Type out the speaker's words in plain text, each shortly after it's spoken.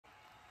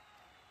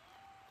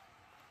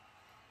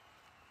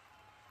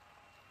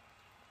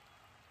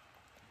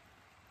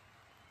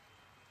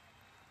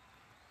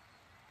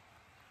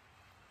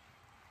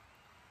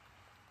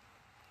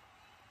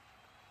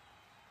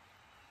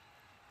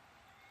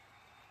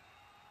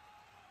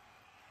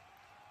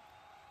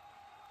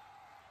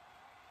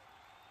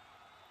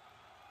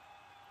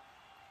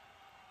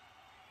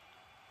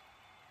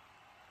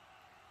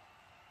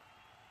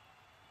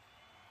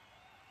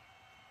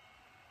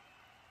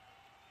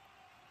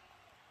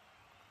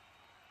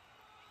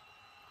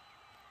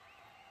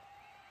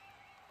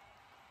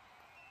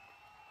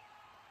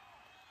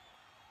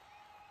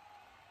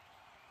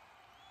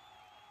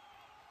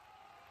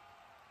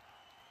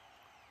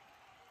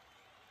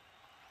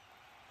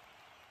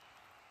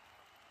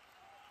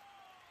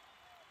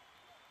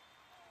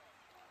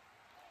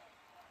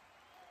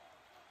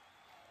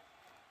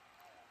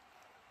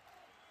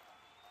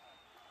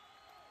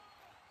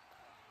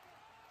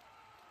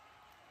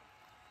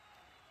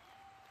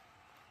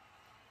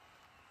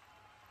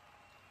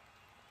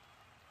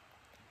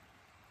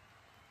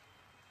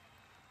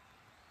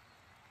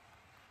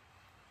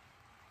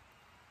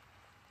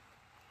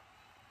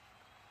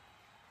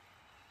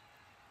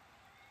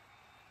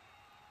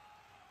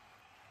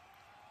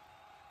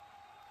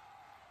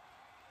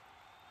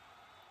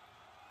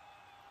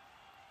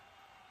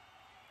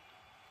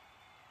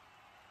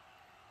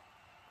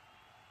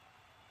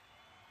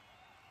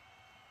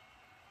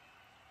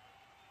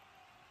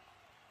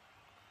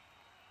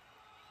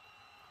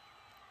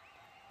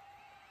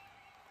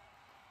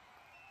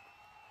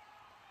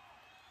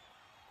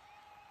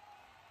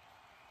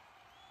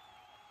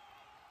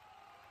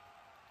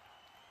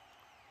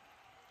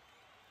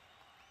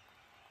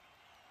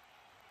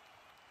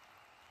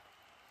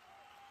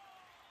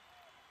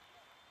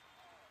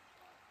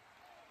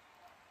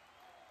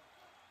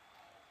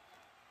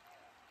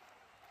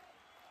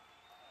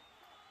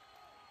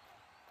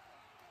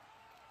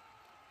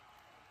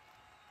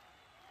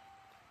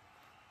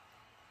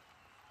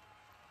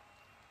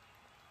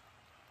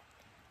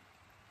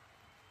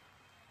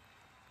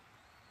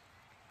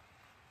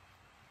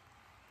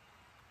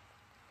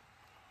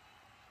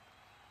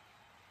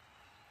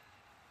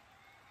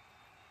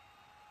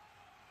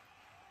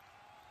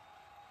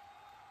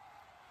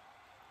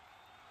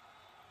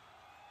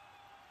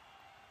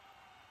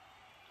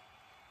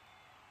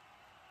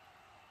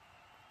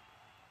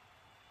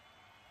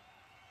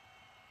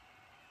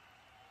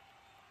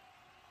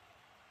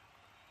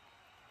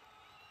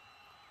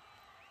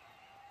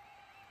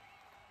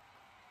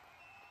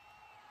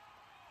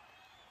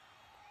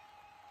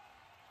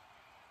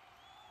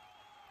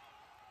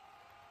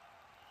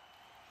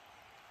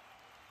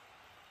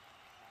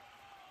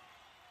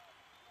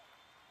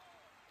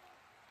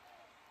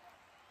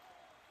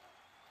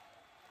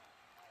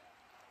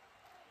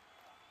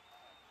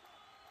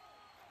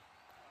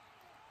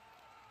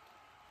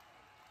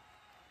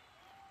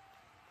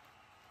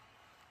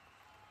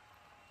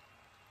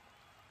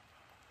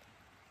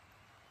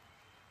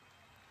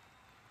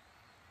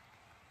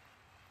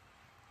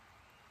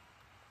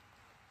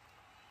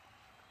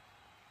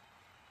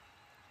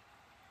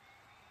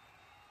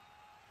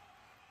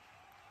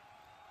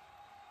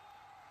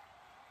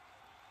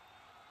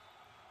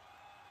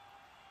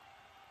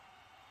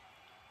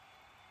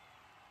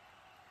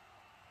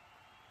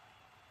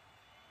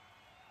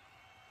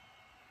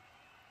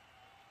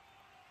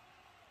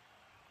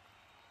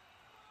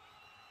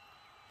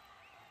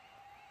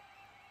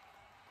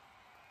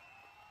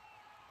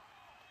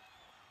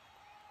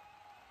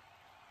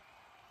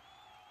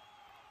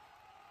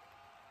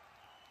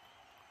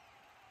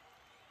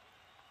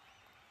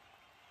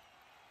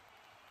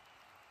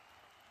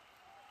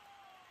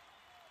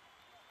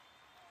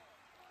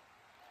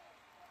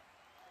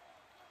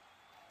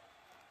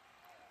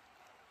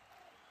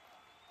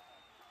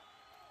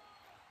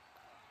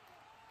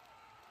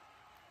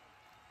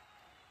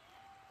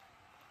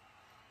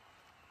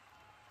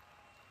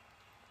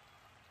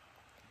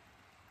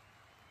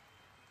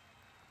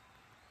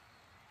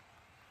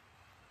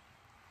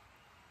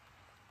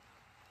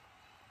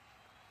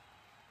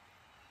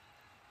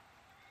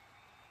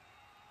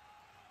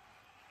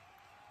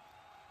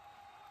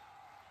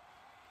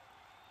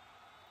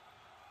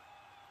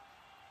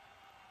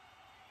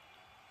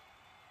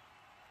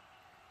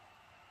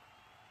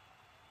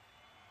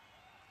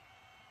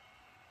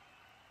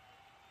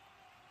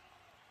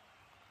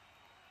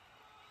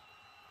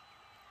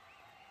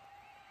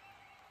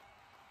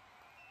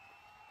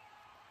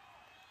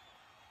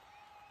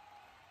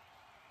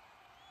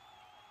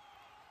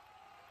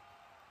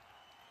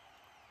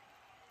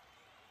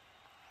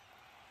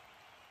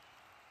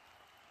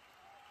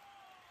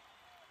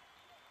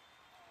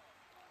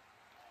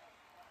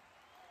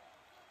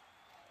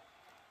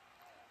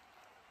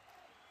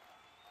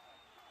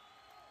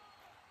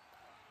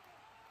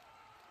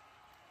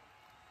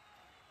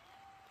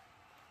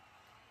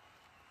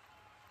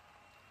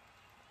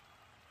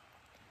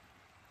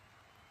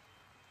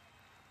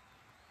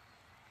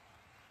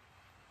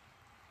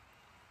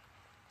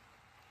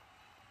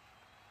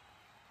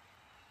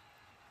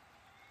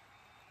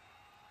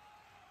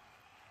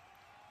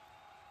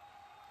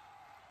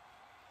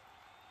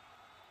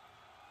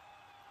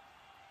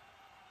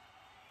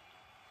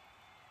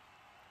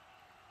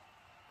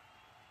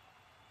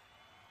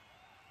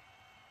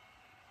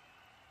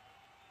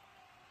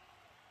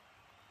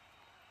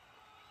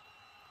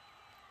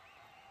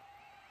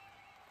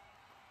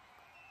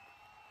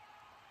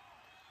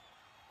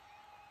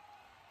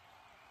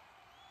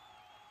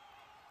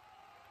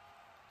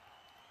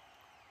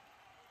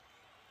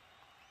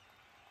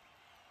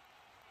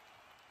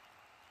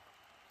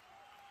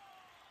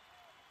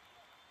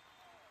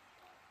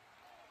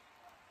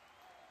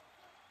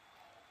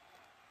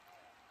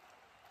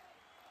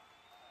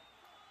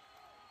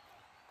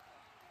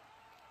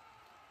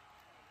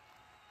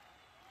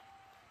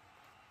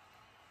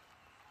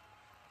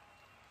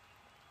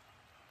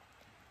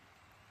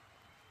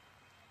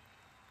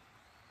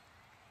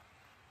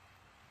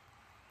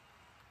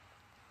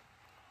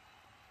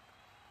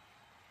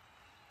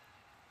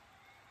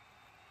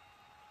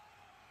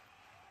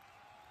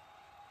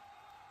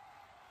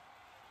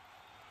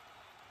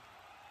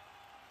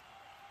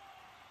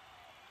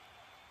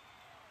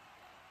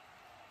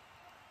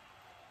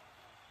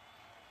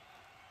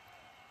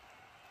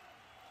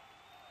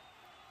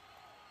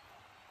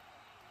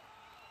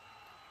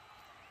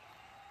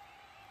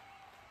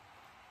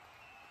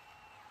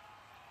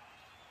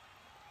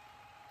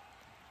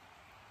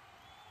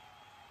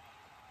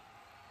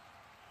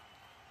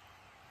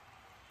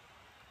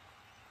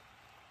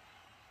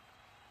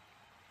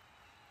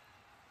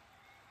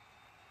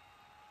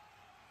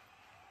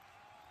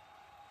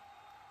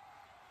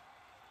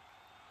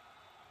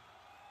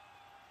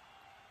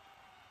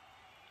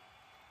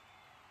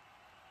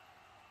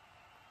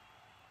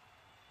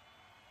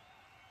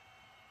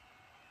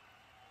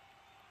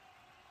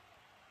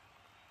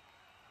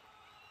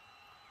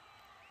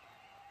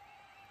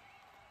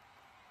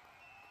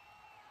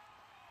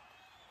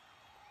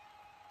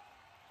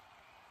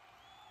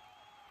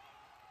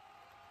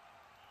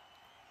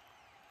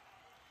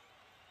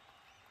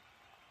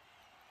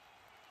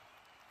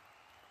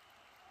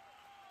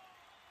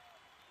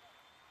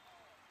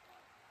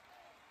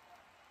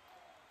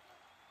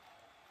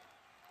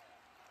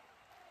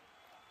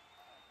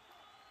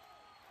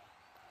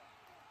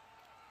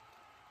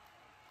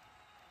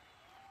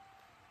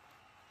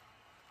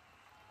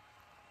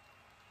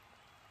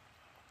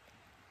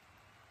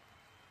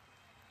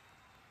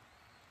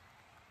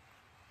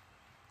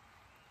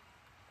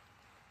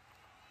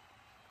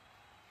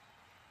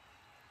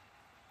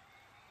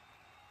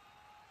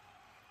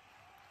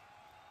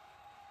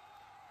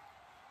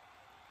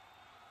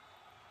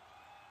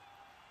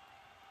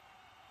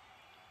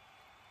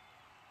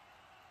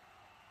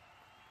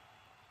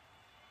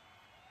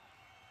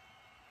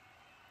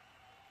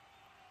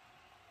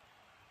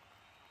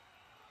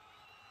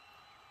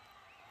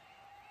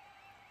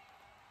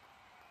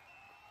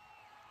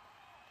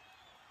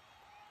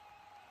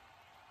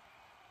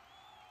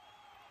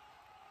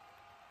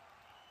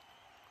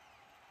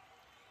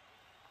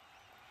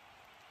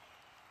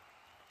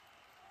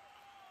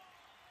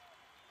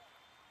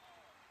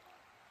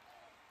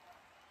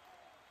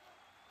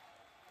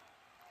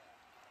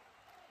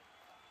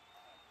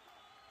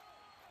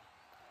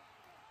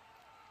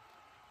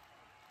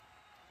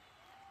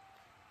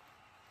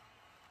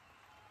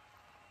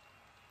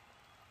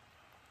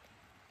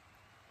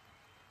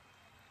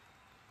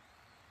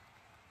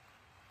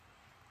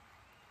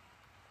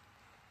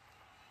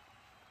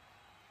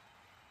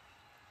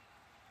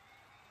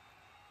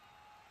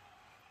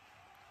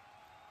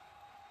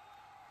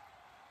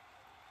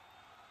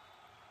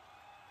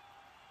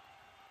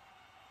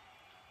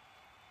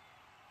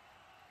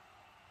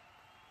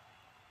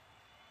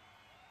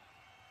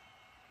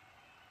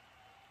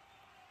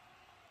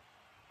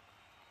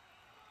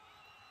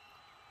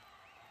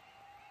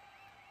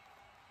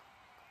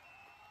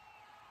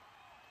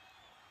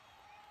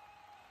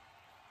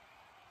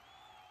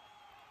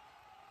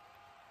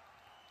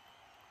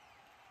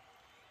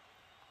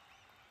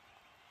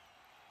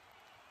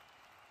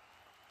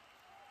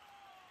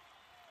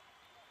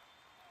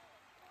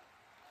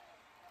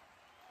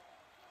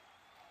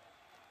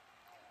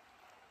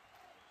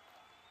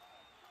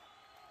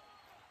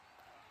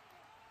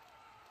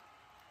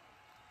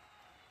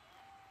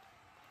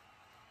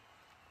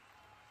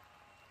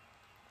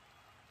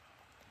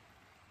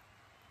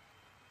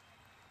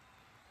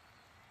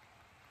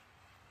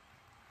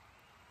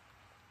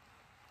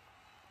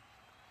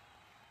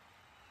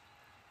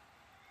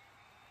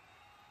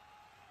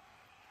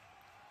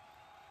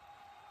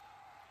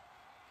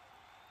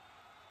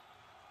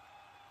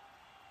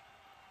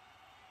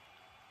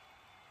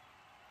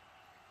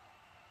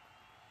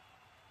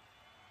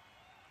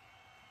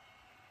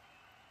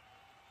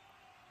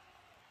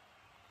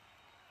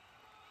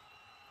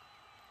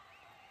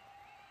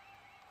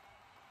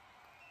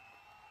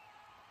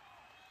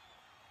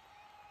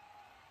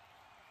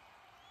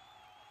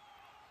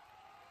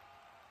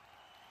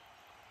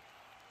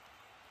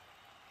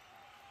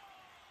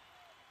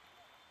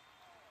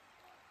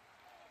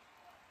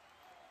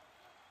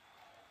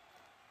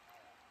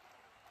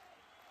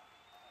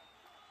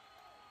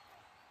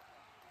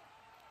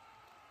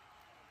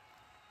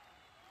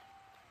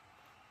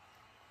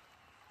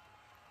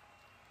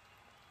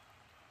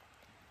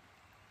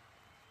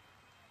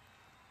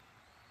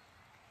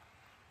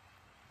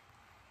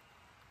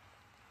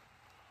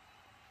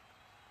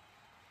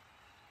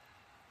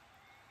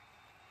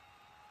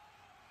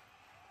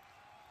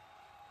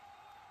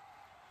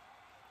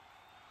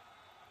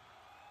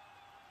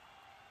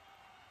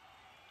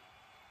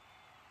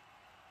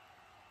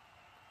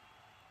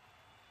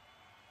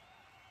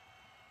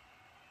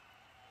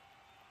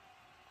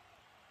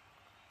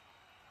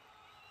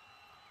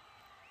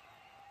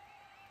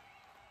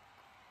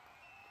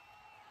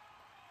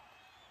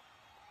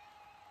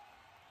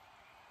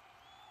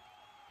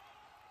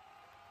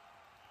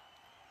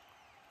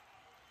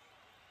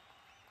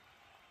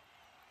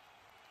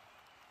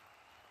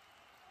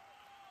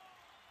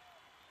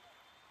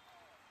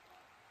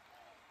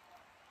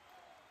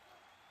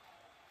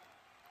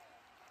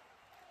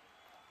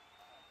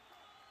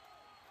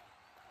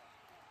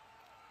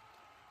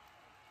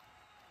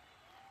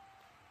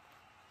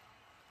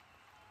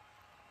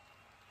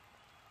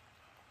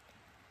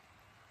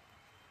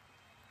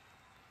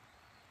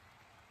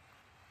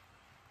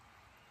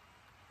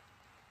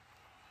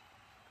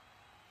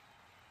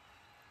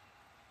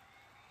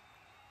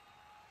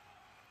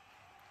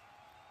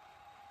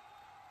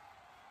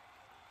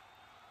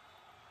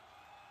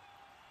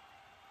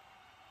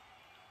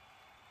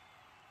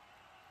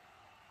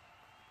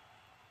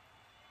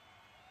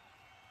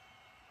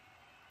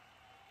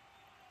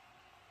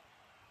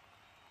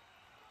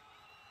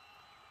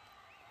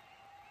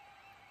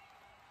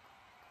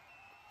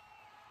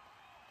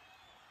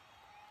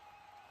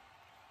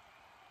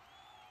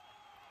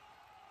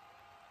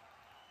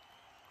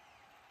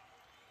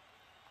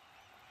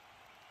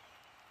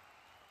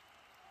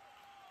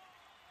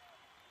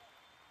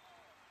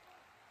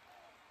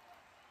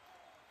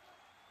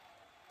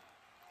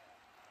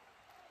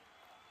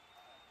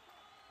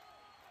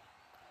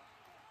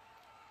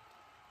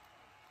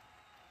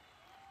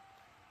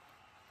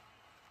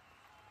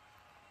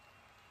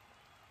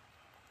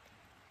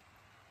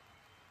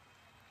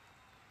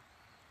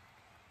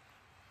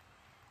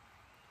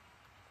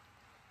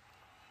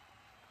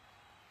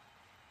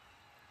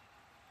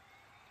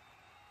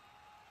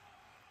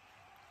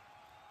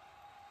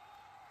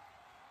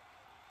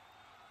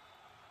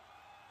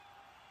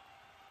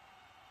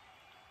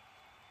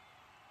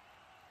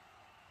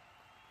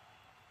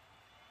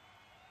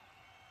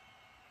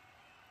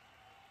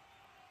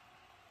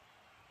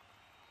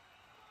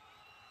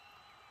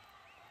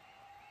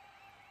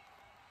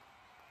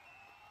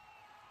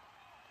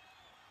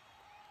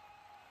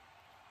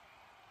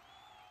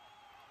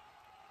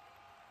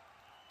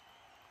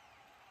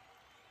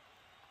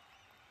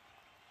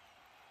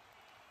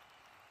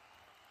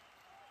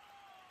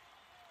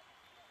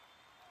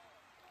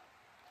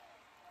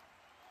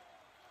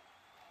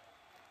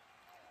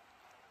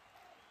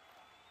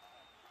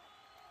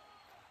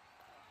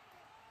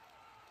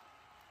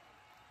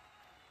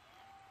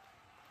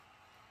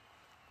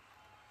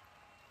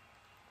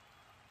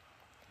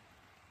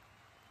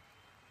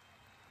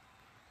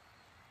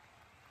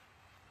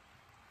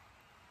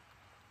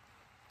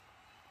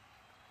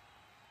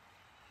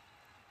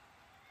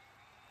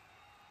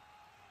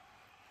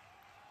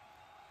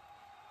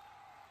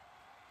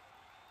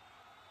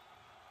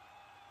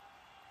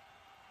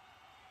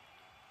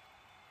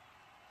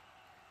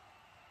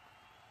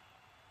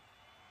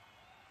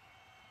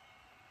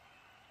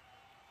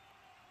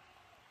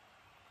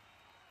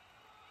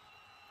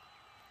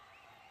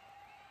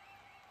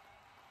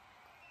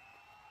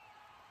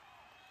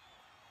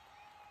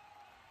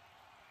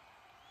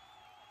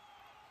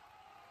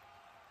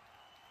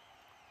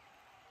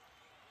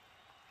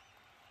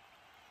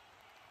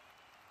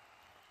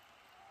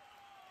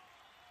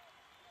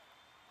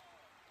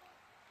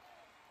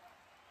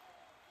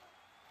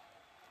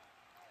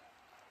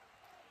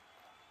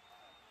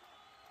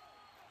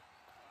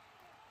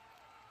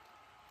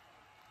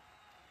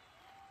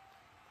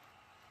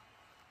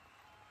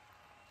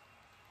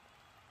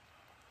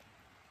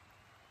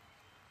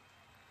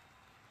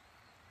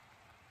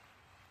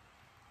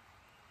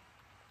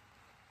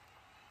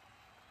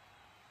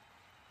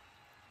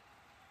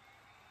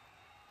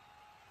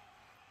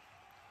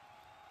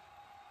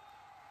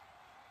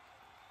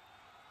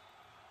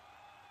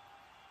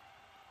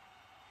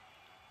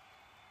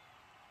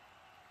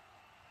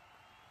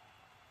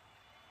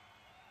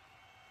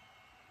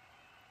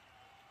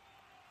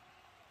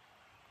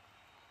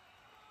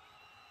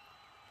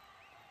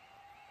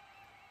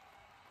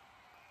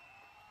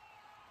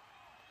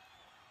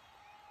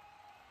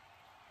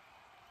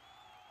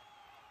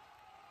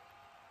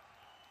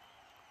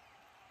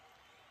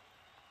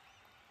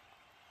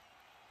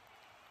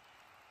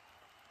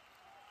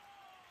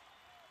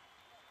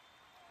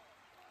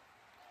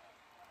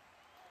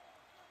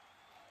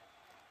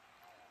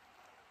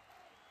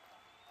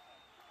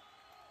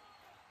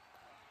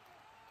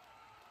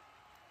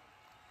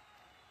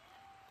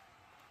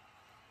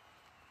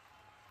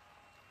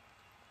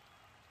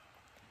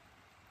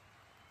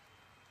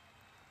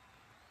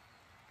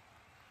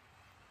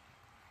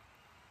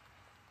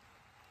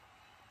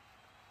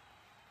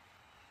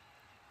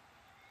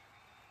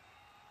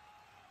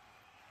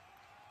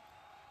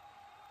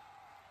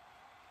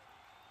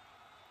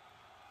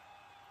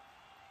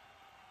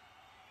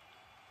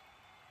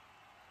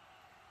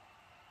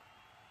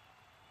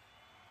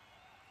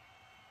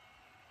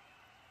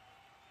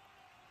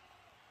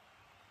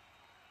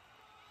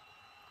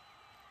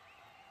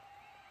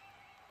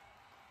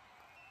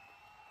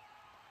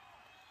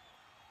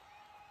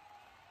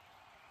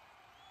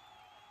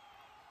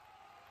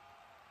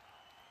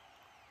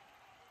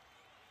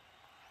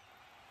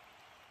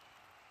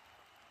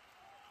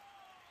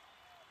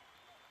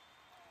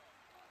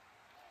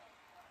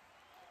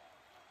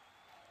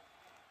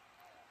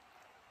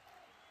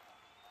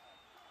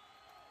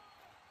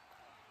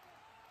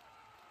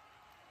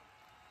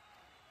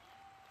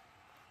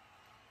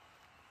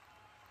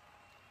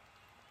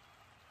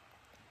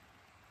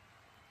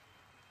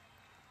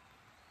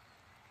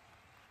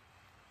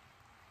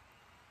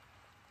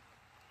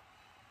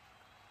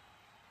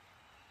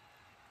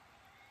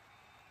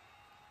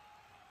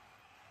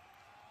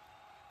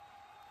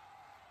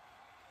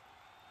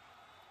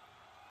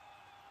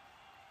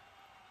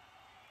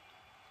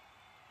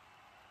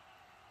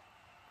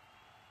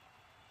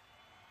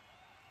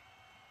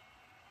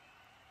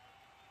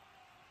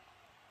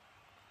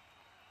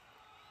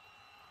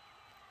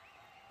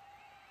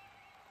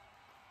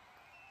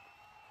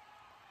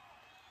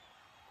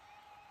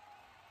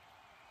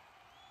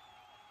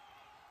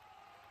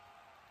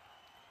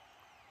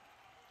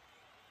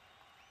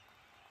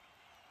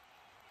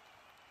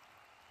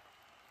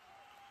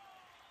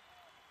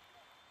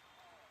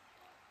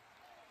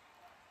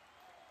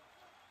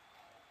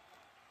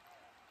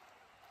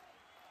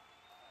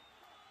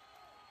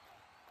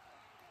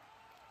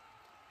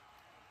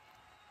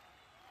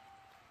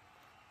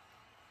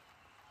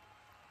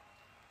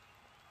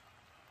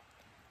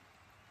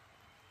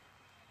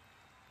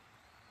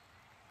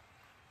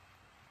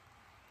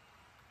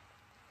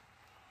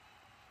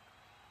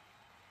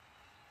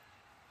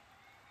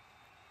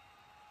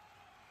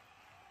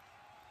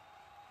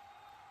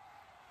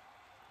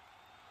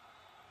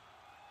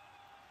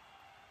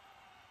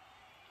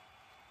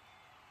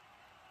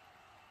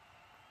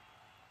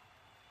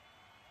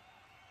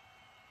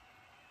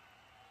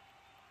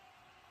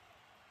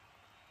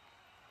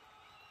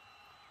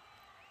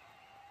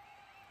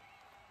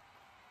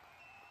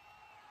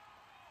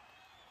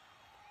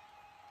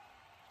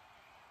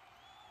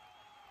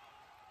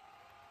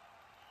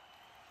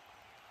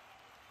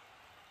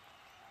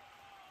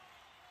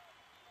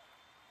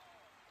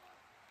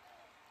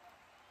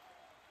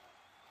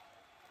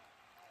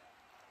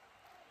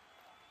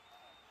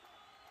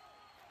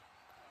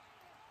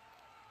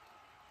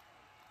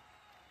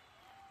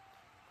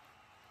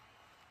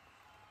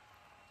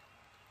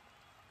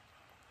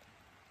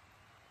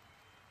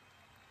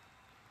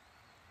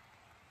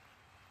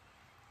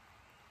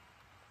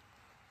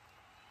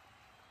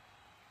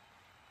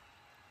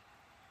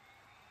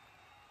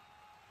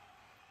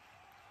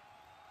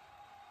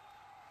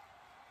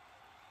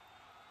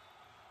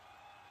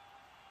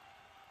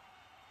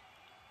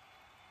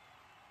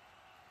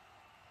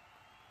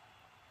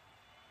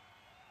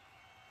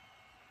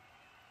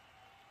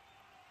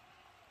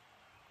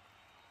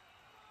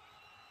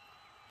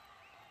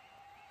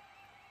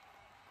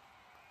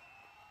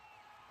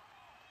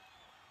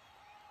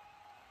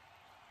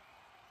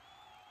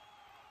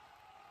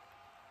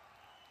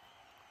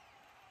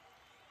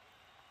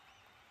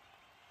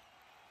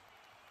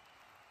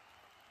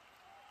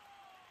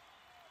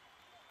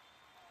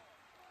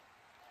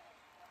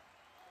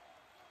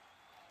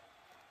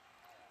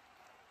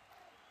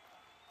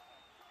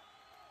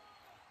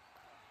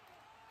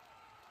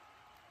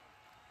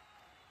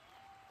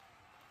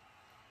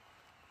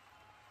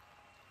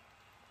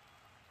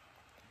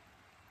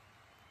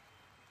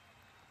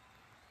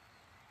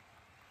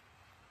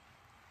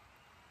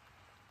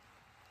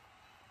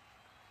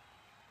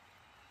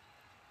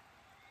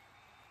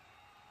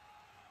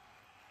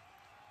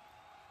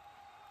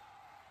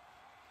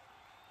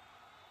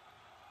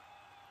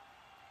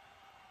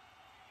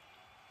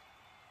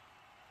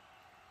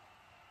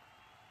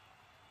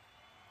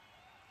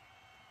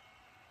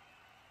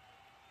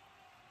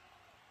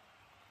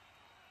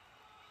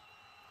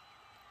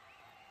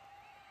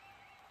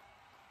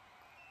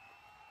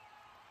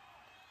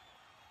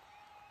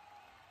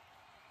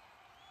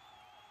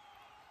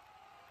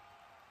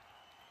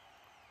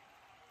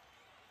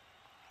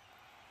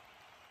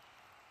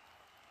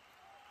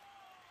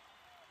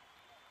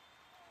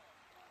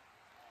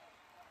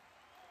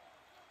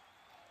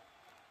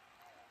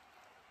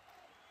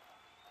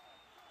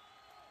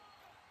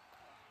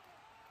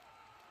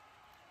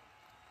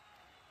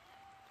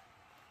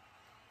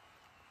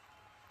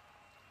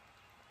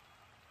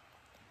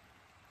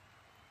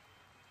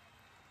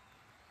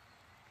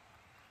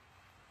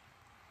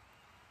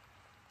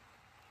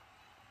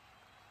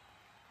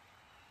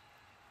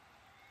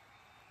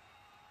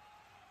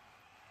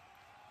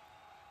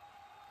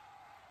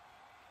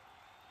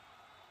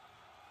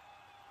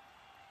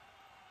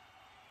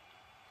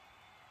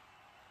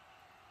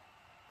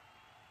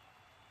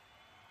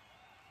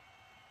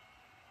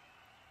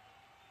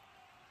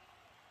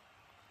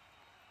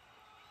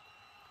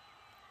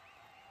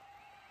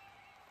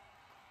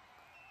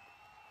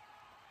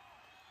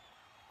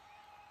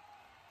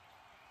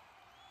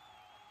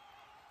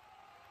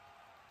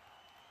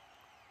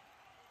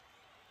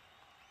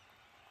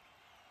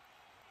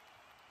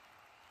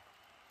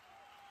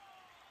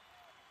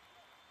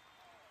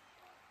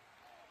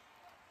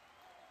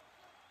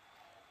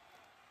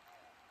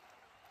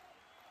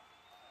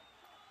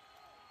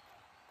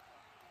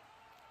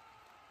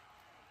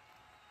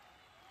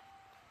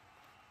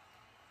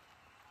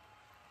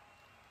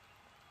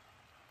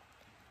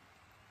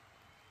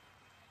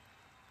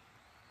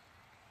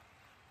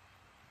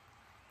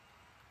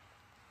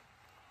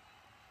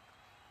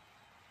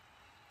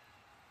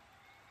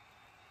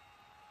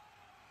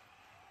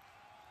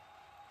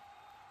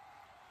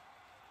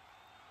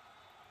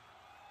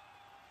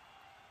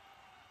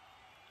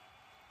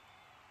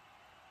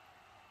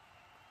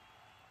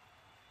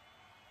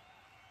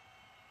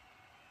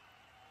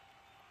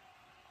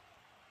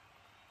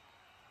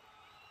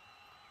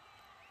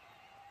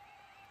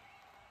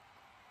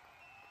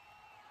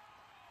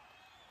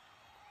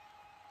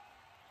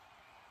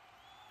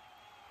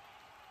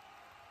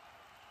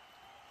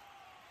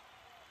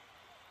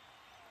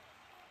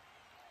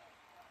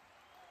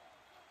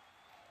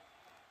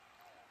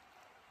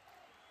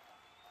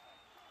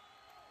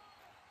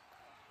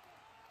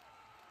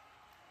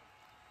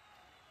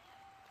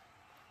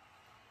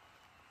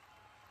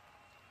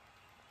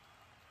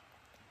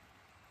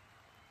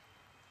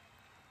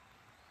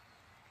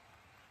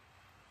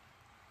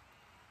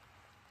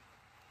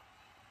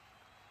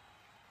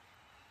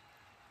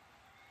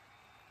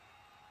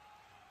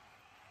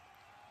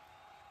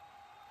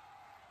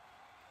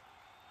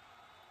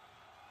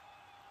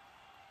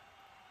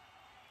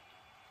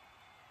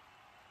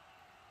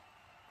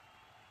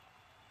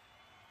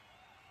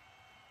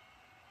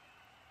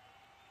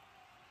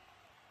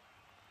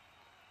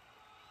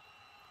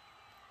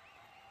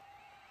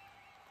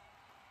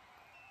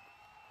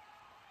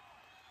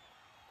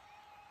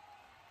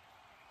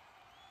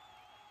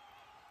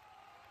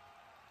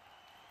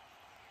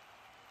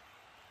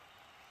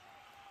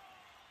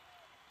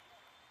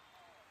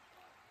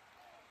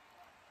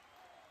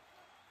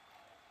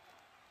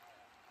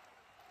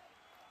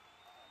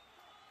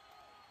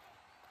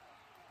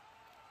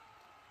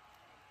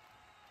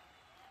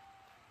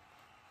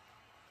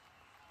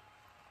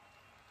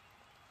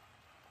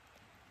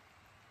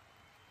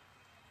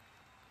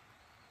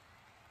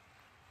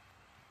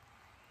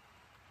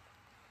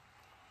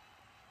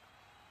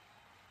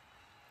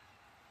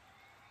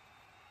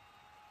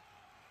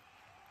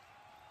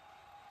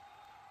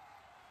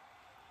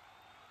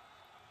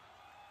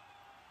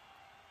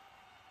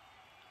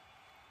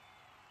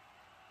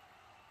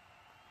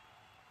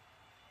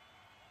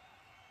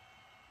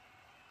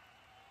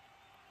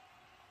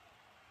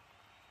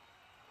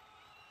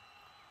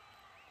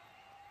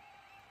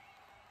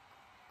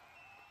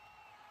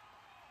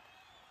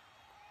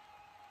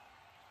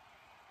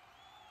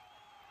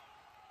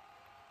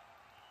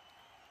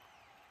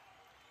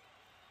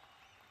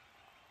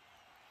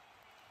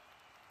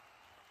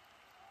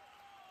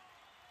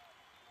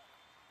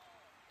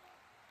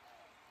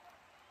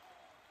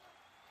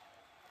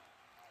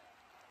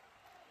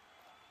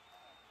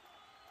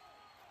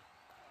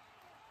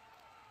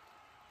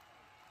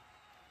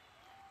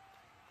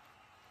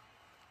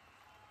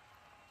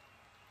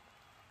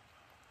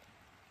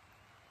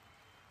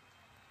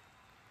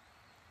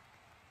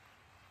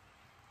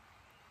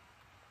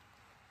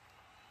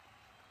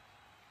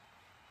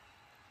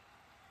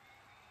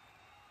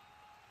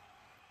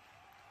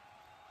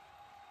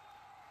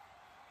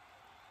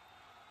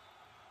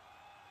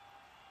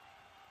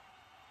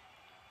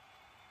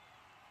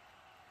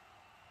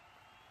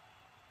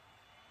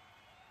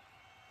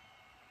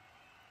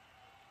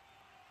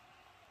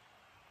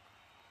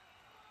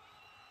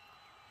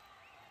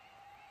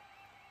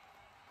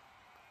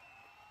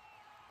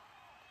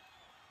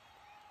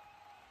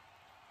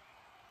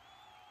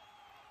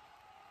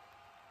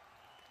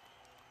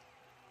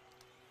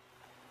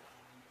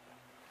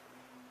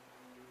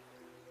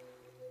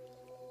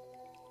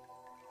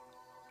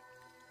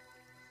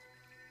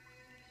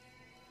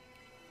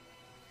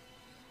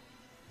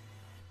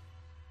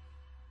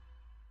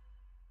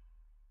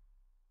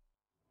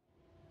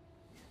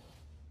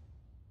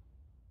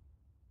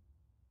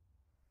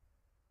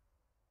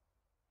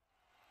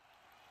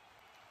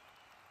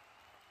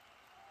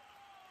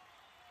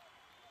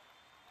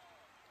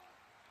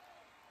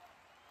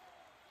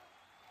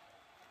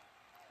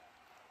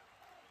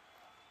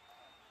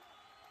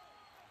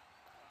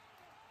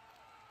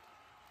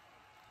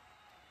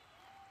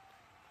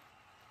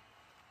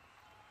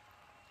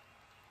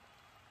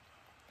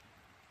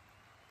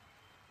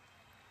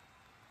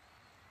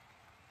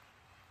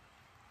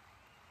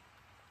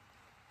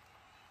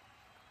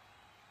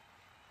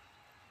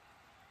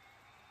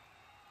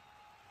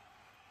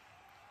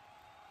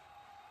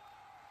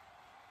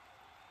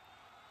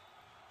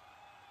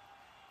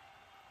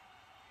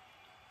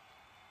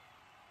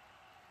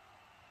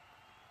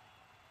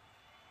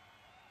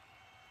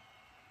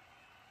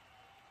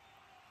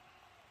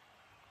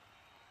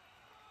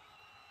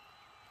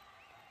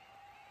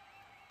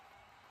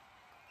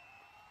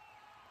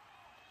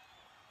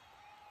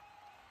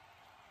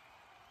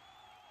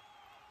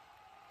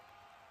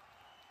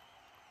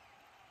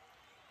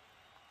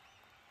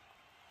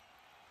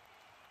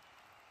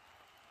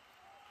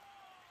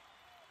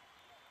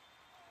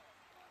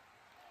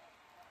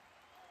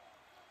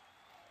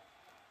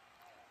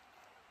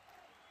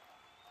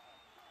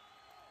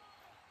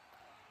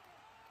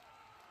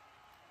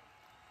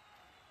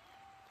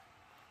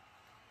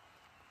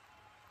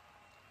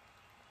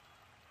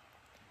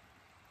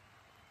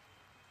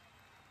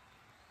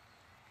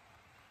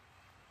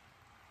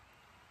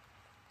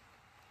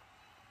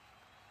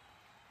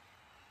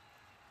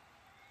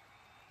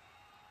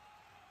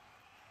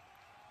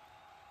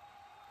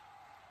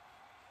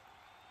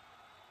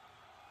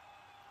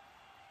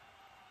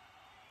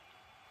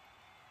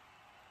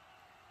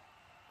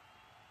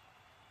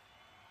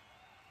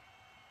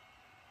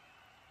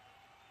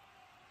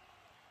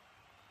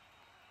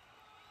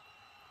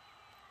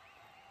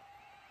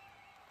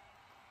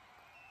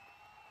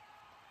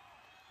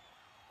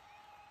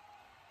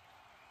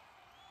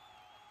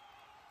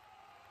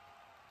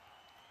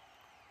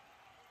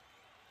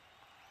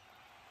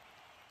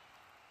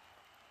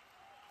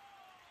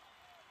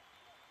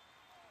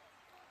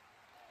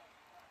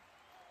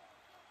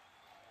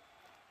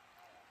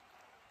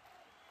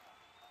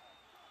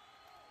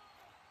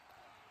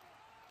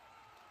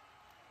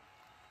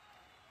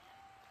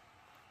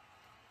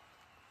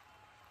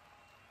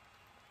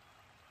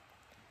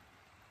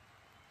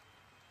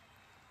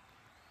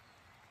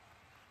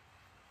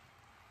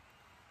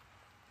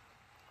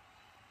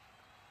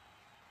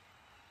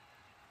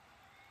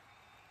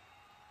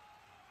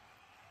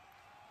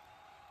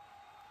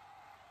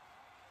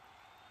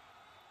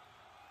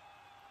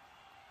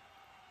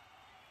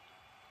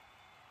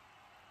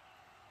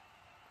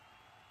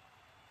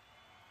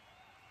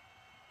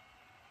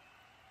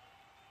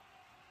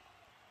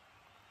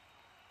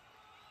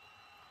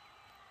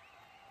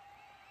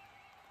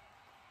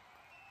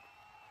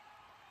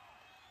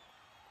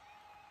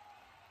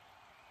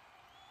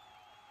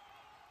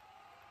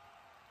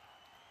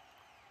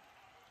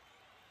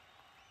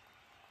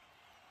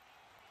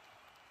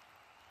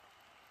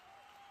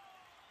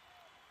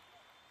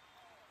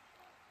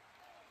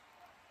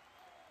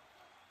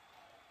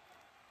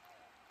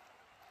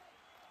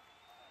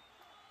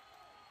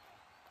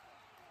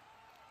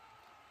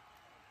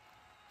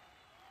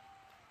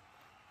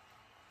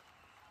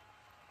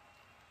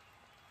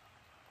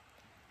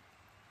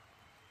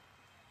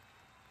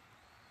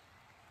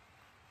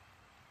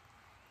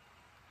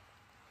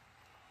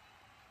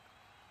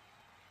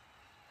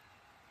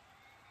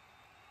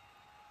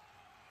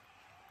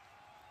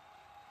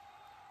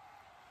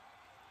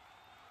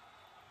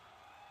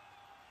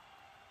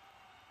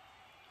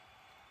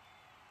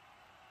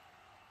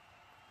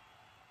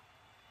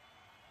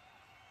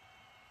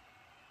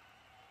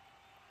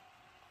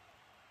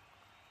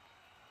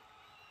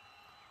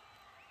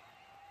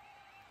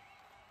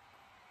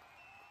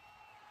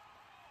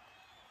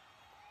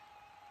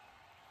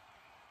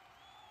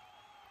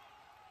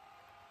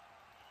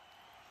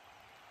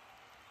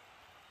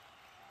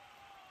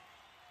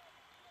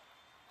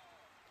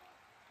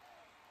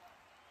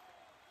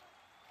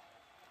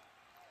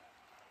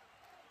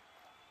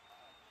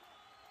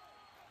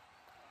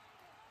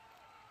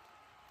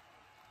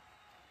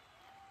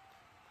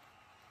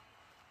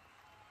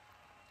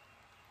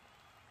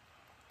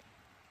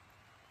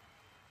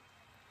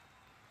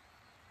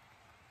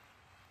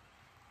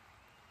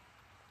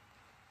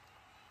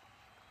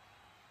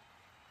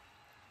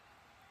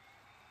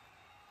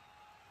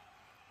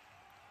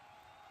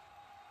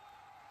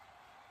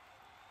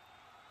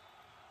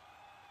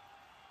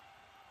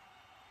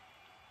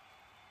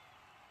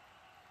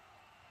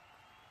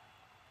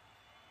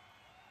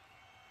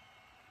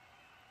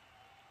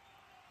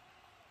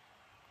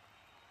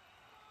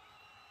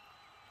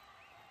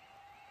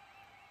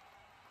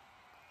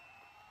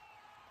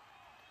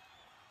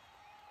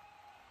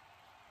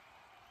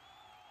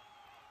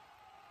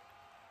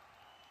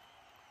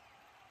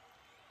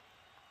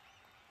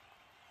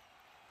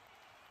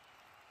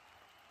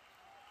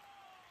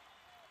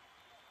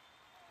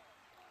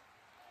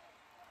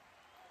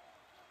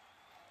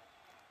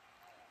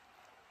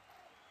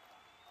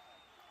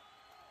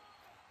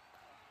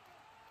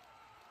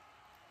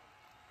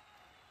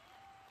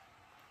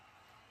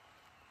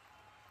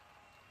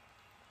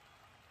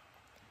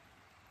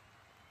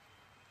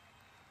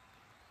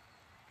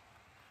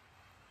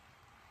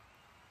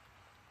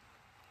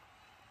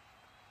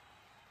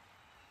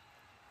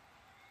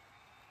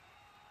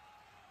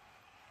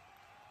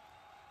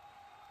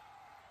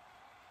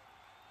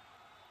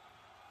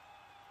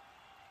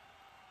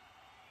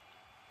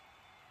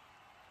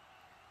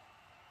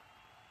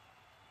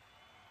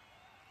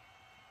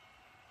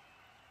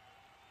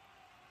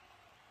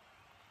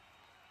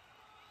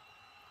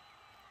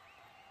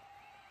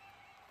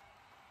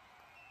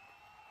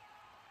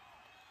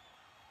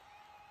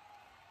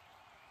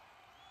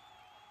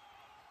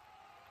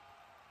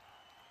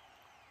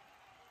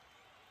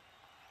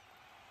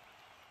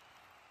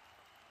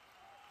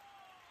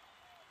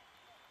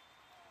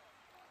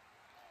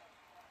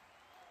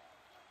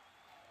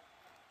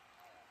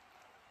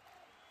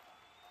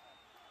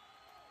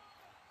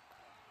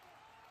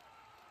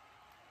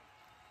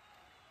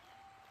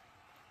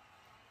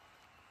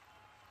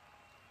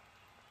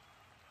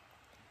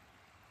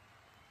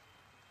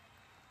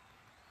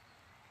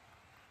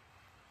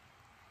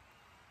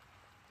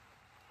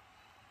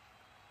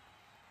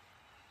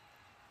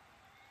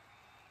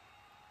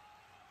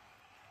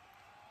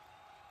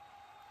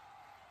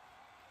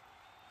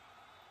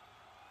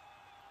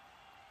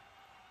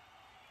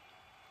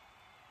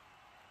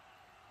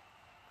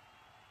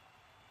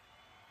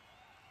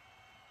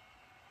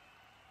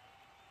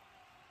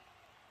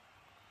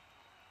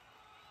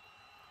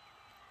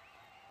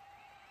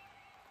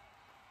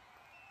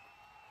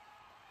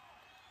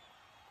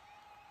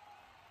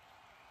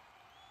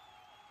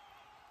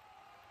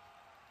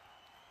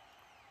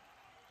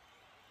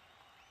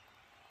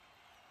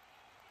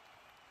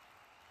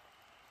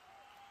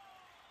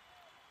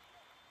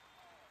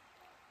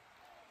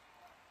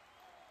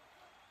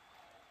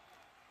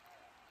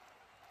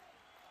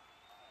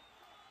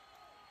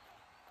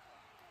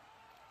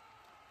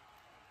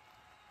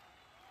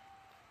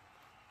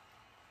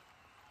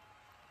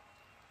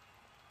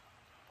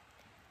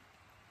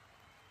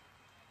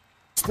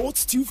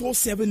Sports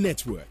 247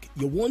 Network,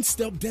 your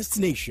one-stop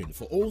destination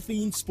for all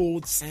things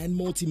sports and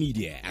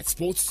multimedia. At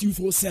Sports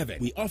 247,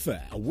 we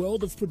offer a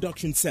world of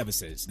production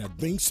services that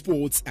bring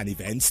sports and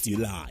events to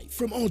life.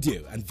 From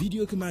audio and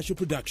video commercial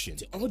production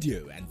to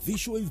audio and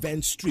visual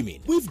event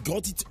streaming, we've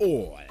got it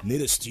all.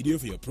 Need a studio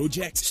for your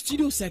project?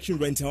 Studio section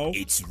rental?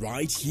 It's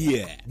right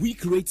here. We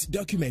create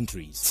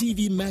documentaries,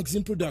 TV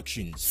magazine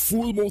productions,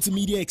 full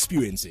multimedia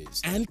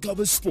experiences, and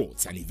cover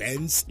sports and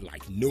events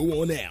like no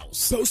one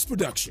else.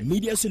 Post-production,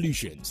 media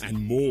solutions,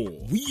 and more.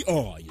 We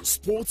are your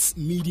sports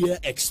media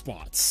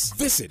experts.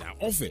 Visit our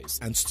office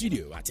and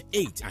studio at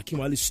 8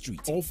 Akinwale Street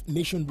off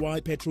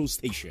Nationwide Petrol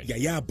Station,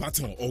 Yaya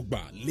Baton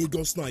Ogba,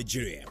 Lagos,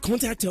 Nigeria.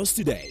 Contact us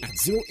today at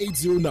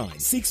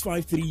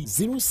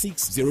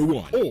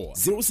 0809-653-0601 or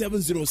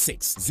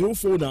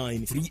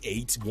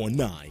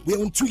 0706-049-3819. We're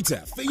on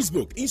Twitter,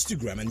 Facebook,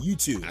 Instagram, and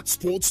YouTube at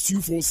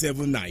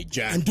Sports247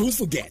 Niger. And don't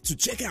forget to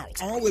check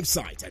out our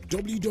website at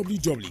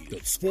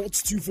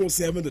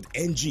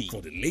www.sports247.ng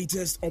for the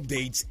latest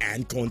updates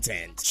and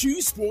content.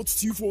 Choose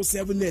Sports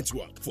 247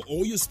 Network for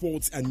all your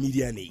sports and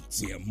media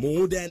needs. We are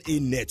more than a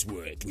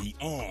network. We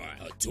are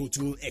a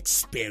total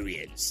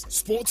experience.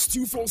 Sports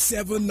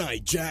 247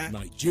 Niger,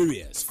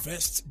 Nigeria's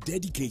first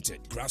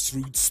dedicated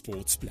grassroots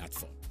sports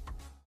platform.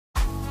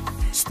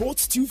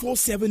 Sports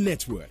 247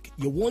 Network,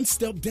 your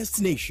one-stop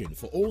destination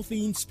for all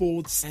things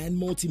sports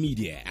and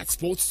multimedia. At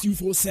Sports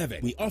 247,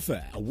 we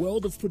offer a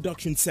world of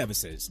production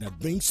services that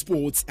bring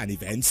sports and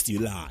events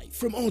to life.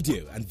 From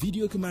audio and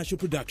video commercial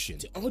production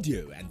to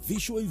audio and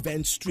visual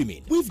event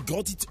streaming, we've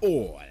got it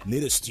all.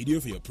 Need a studio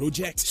for your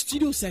project?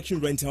 Studio section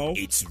rental?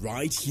 It's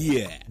right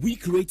here. We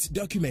create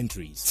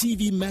documentaries,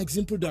 TV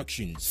magazine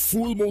productions,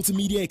 full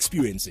multimedia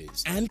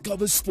experiences, and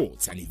cover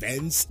sports and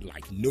events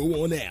like no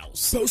one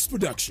else.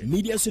 Post-production,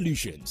 media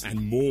solutions,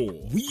 and more.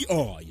 We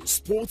are your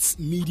sports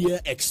media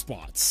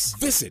experts.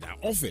 Visit our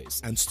office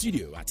and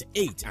studio at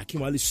 8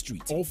 Akinwale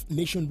Street off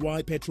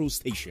Nationwide Petrol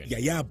Station,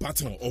 Yaya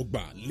Baton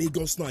Ogba,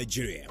 Lagos,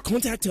 Nigeria.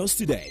 Contact us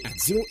today at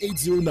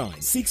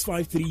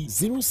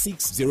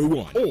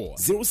 0809-653-0601 or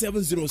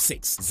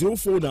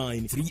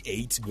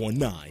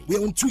 0706-049-3819.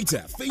 We're on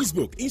Twitter,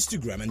 Facebook,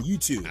 Instagram, and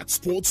YouTube at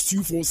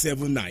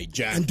Sports247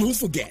 Niger. And don't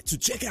forget to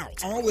check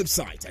out our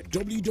website at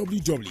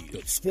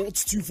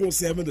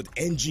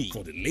www.sports247.ng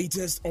for the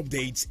latest updates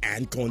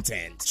and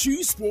content.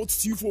 Choose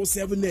Sports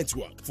 247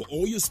 Network for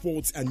all your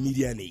sports and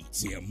media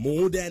needs. We are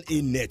more than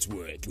a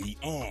network. We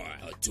are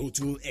a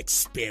total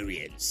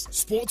experience.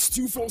 Sports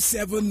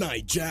 247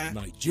 Niger,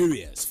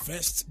 Nigeria's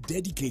first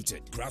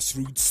dedicated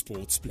grassroots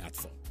sports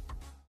platform.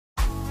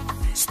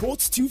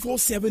 Sports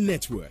 247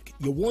 Network,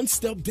 your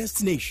one-stop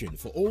destination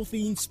for all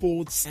things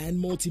sports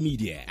and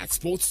multimedia. At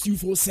Sports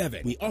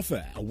 247, we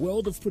offer a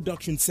world of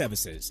production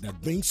services that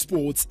bring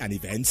sports and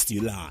events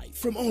to life.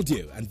 From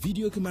audio and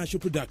video commercial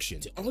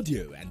production to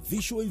audio and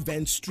visual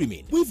event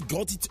streaming, we've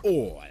got it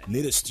all.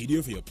 Need a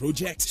studio for your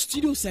project?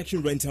 Studio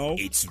section rental?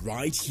 It's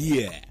right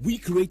here. We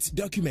create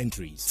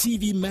documentaries,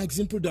 TV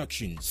magazine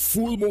productions,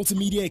 full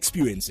multimedia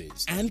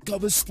experiences, and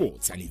cover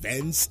sports and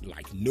events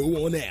like no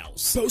one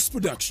else.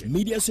 Post-production,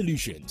 media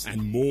solutions,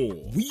 and more.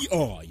 We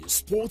are your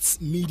sports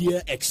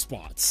media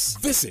experts.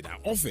 Visit our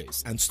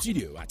office and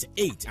studio at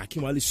 8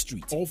 Akinwale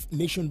Street off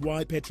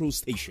Nationwide Petrol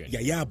Station,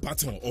 Yaya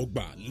Baton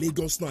Ogba,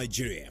 Lagos,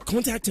 Nigeria.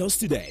 Contact us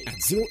today at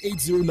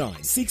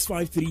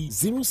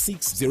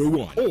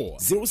 0809-653-0601 or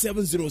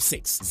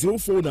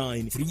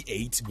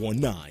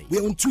 0706-049-3819.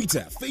 We're on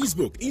Twitter,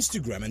 Facebook,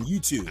 Instagram, and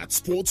YouTube at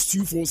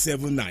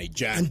Sports247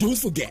 Niger. And don't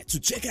forget to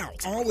check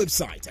out our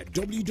website at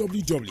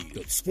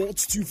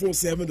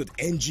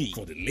www.sports247.ng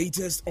for the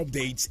latest updates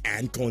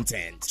and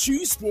content.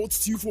 Choose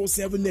Sports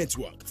 247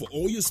 Network for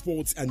all your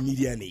sports and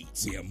media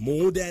needs. We are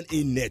more than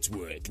a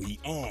network. We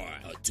are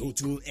a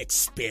total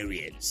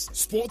experience.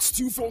 Sports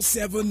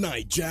 247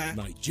 Niger,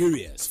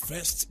 Nigeria's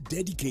first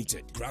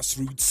dedicated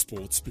grassroots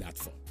sports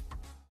platform.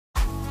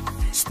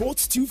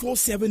 Sports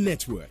 247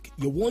 Network,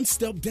 your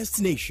one-stop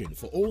destination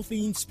for all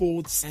things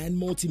sports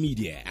and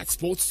multimedia. At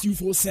Sports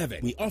 247,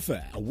 we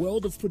offer a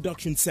world of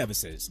production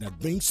services that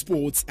bring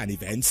sports and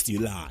events to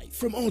life.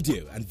 From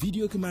audio and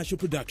video commercial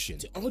production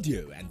to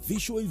audio and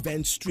visual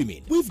event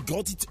streaming, we've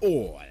got it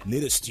all.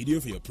 Need a studio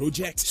for your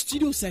project?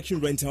 Studio section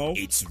rental?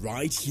 It's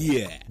right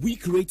here. We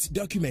create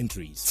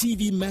documentaries,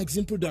 TV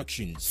magazine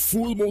productions,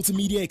 full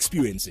multimedia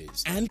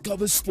experiences, and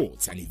cover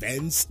sports and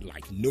events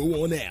like no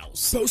one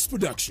else.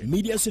 Post-production,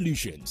 media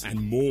solutions,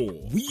 and more.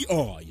 We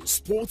are your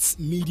sports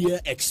media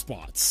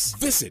experts.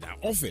 Visit our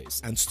office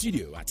and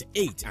studio at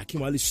 8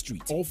 Akinwale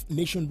Street off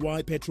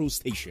Nationwide Petrol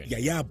Station,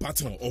 Yaya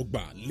Baton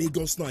Ogba,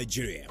 Lagos,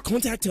 Nigeria.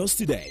 Contact us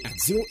today at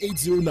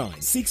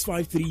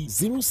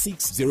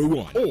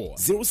 0809-653-0601 or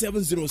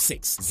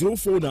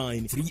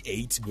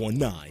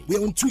 0706-049-3819.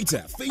 We're on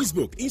Twitter,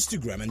 Facebook,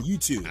 Instagram, and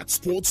YouTube at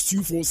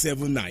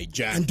Sports247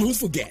 Niger. And don't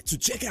forget to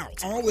check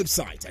out our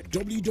website at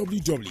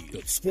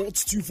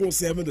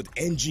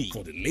www.sports247.ng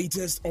for the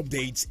latest updates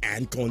updates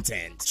and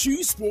content.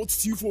 Choose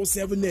Sports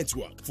 247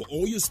 Network for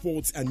all your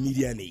sports and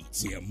media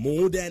needs. We are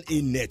more than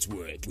a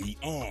network. We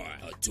are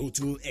a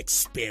total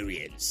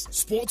experience.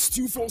 Sports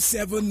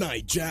 247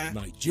 Niger,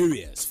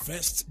 Nigeria's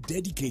first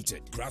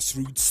dedicated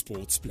grassroots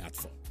sports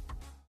platform.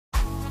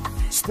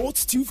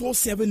 Sports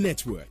 247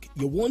 Network,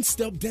 your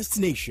one-stop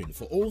destination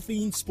for all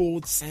things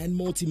sports and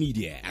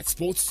multimedia. At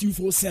Sports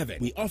 247,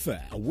 we offer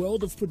a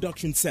world of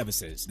production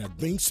services that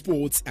bring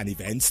sports and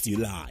events to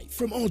life.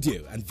 From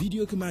audio and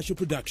video commercial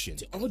production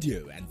to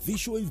audio and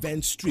visual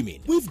event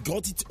streaming, we've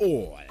got it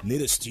all.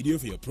 Need a studio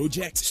for your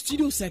project?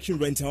 Studio section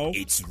rental?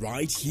 It's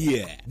right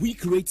here. We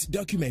create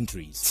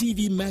documentaries,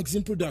 TV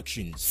magazine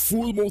productions,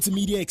 full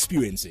multimedia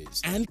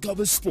experiences, and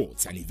cover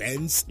sports and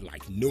events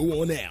like no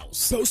one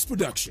else.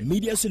 Post-production,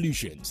 media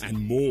solutions, and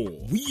more.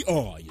 We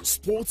are your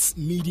sports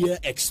media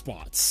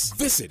experts.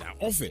 Visit our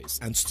office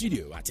and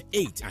studio at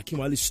 8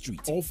 Akinwale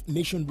Street off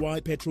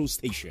Nationwide Petrol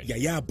Station,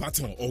 Yaya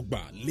Baton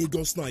Ogba,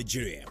 Lagos,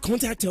 Nigeria.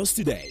 Contact us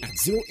today at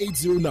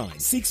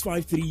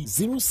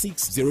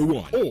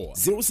 0809-653-0601 or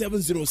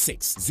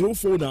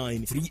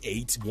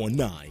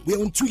 0706-049-3819.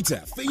 We're on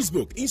Twitter,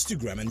 Facebook,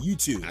 Instagram, and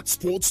YouTube at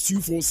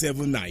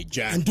Sports247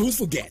 Niger. And don't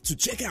forget to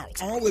check out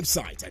our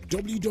website at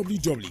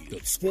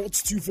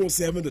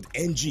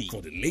www.sports247.ng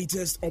for the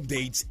latest updates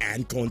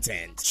and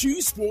content.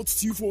 Choose Sports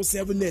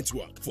 247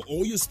 Network for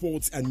all your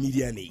sports and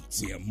media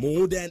needs. We are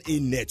more than a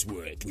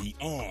network. We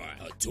are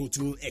a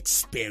total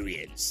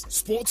experience.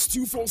 Sports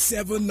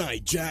 247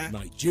 Niger,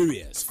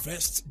 Nigeria's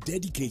first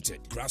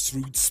dedicated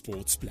grassroots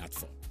sports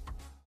platform.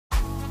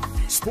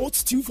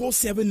 Sports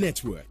 247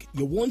 Network,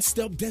 your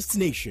one-stop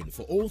destination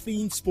for all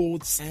things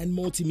sports and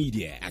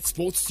multimedia. At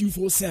Sports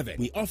 247,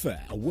 we offer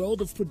a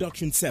world of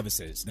production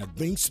services that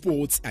bring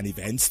sports and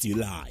events to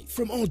life.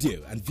 From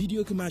audio and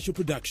video commercial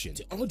production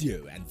to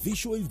audio and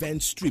visual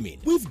event streaming,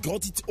 we've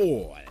got it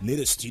all. Need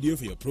a studio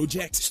for your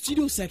project?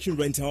 Studio section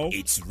rental?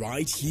 It's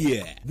right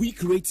here. We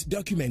create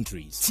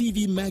documentaries,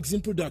 TV magazine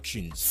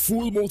productions,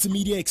 full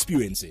multimedia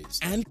experiences,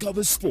 and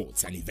cover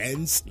sports and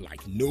events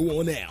like no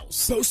one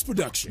else.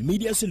 Post-production,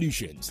 media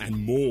solutions, and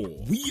more.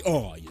 We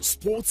are your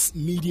sports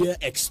media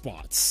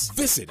experts.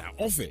 Visit our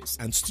office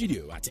and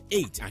studio at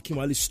 8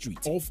 Akinwale Street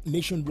off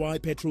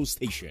Nationwide Petrol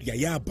Station,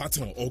 Yaya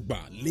Baton Ogba,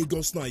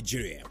 Lagos,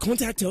 Nigeria.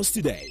 Contact us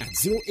today at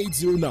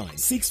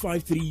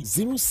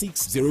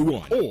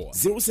 0809-653-0601 or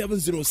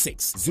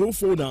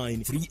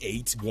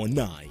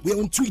 0706-049-3819. We're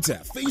on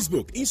Twitter,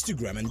 Facebook,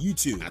 Instagram, and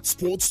YouTube at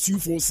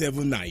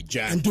Sports247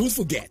 Niger. And don't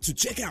forget to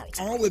check out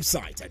our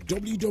website at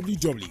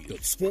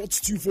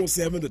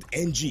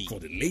www.sports247.ng for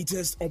the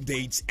latest updates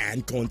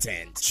and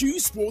content.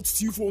 Choose Sports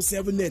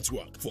 247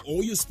 Network for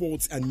all your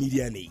sports and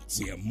media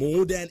needs. We are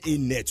more than a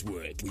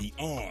network. We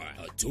are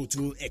a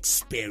total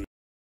experience.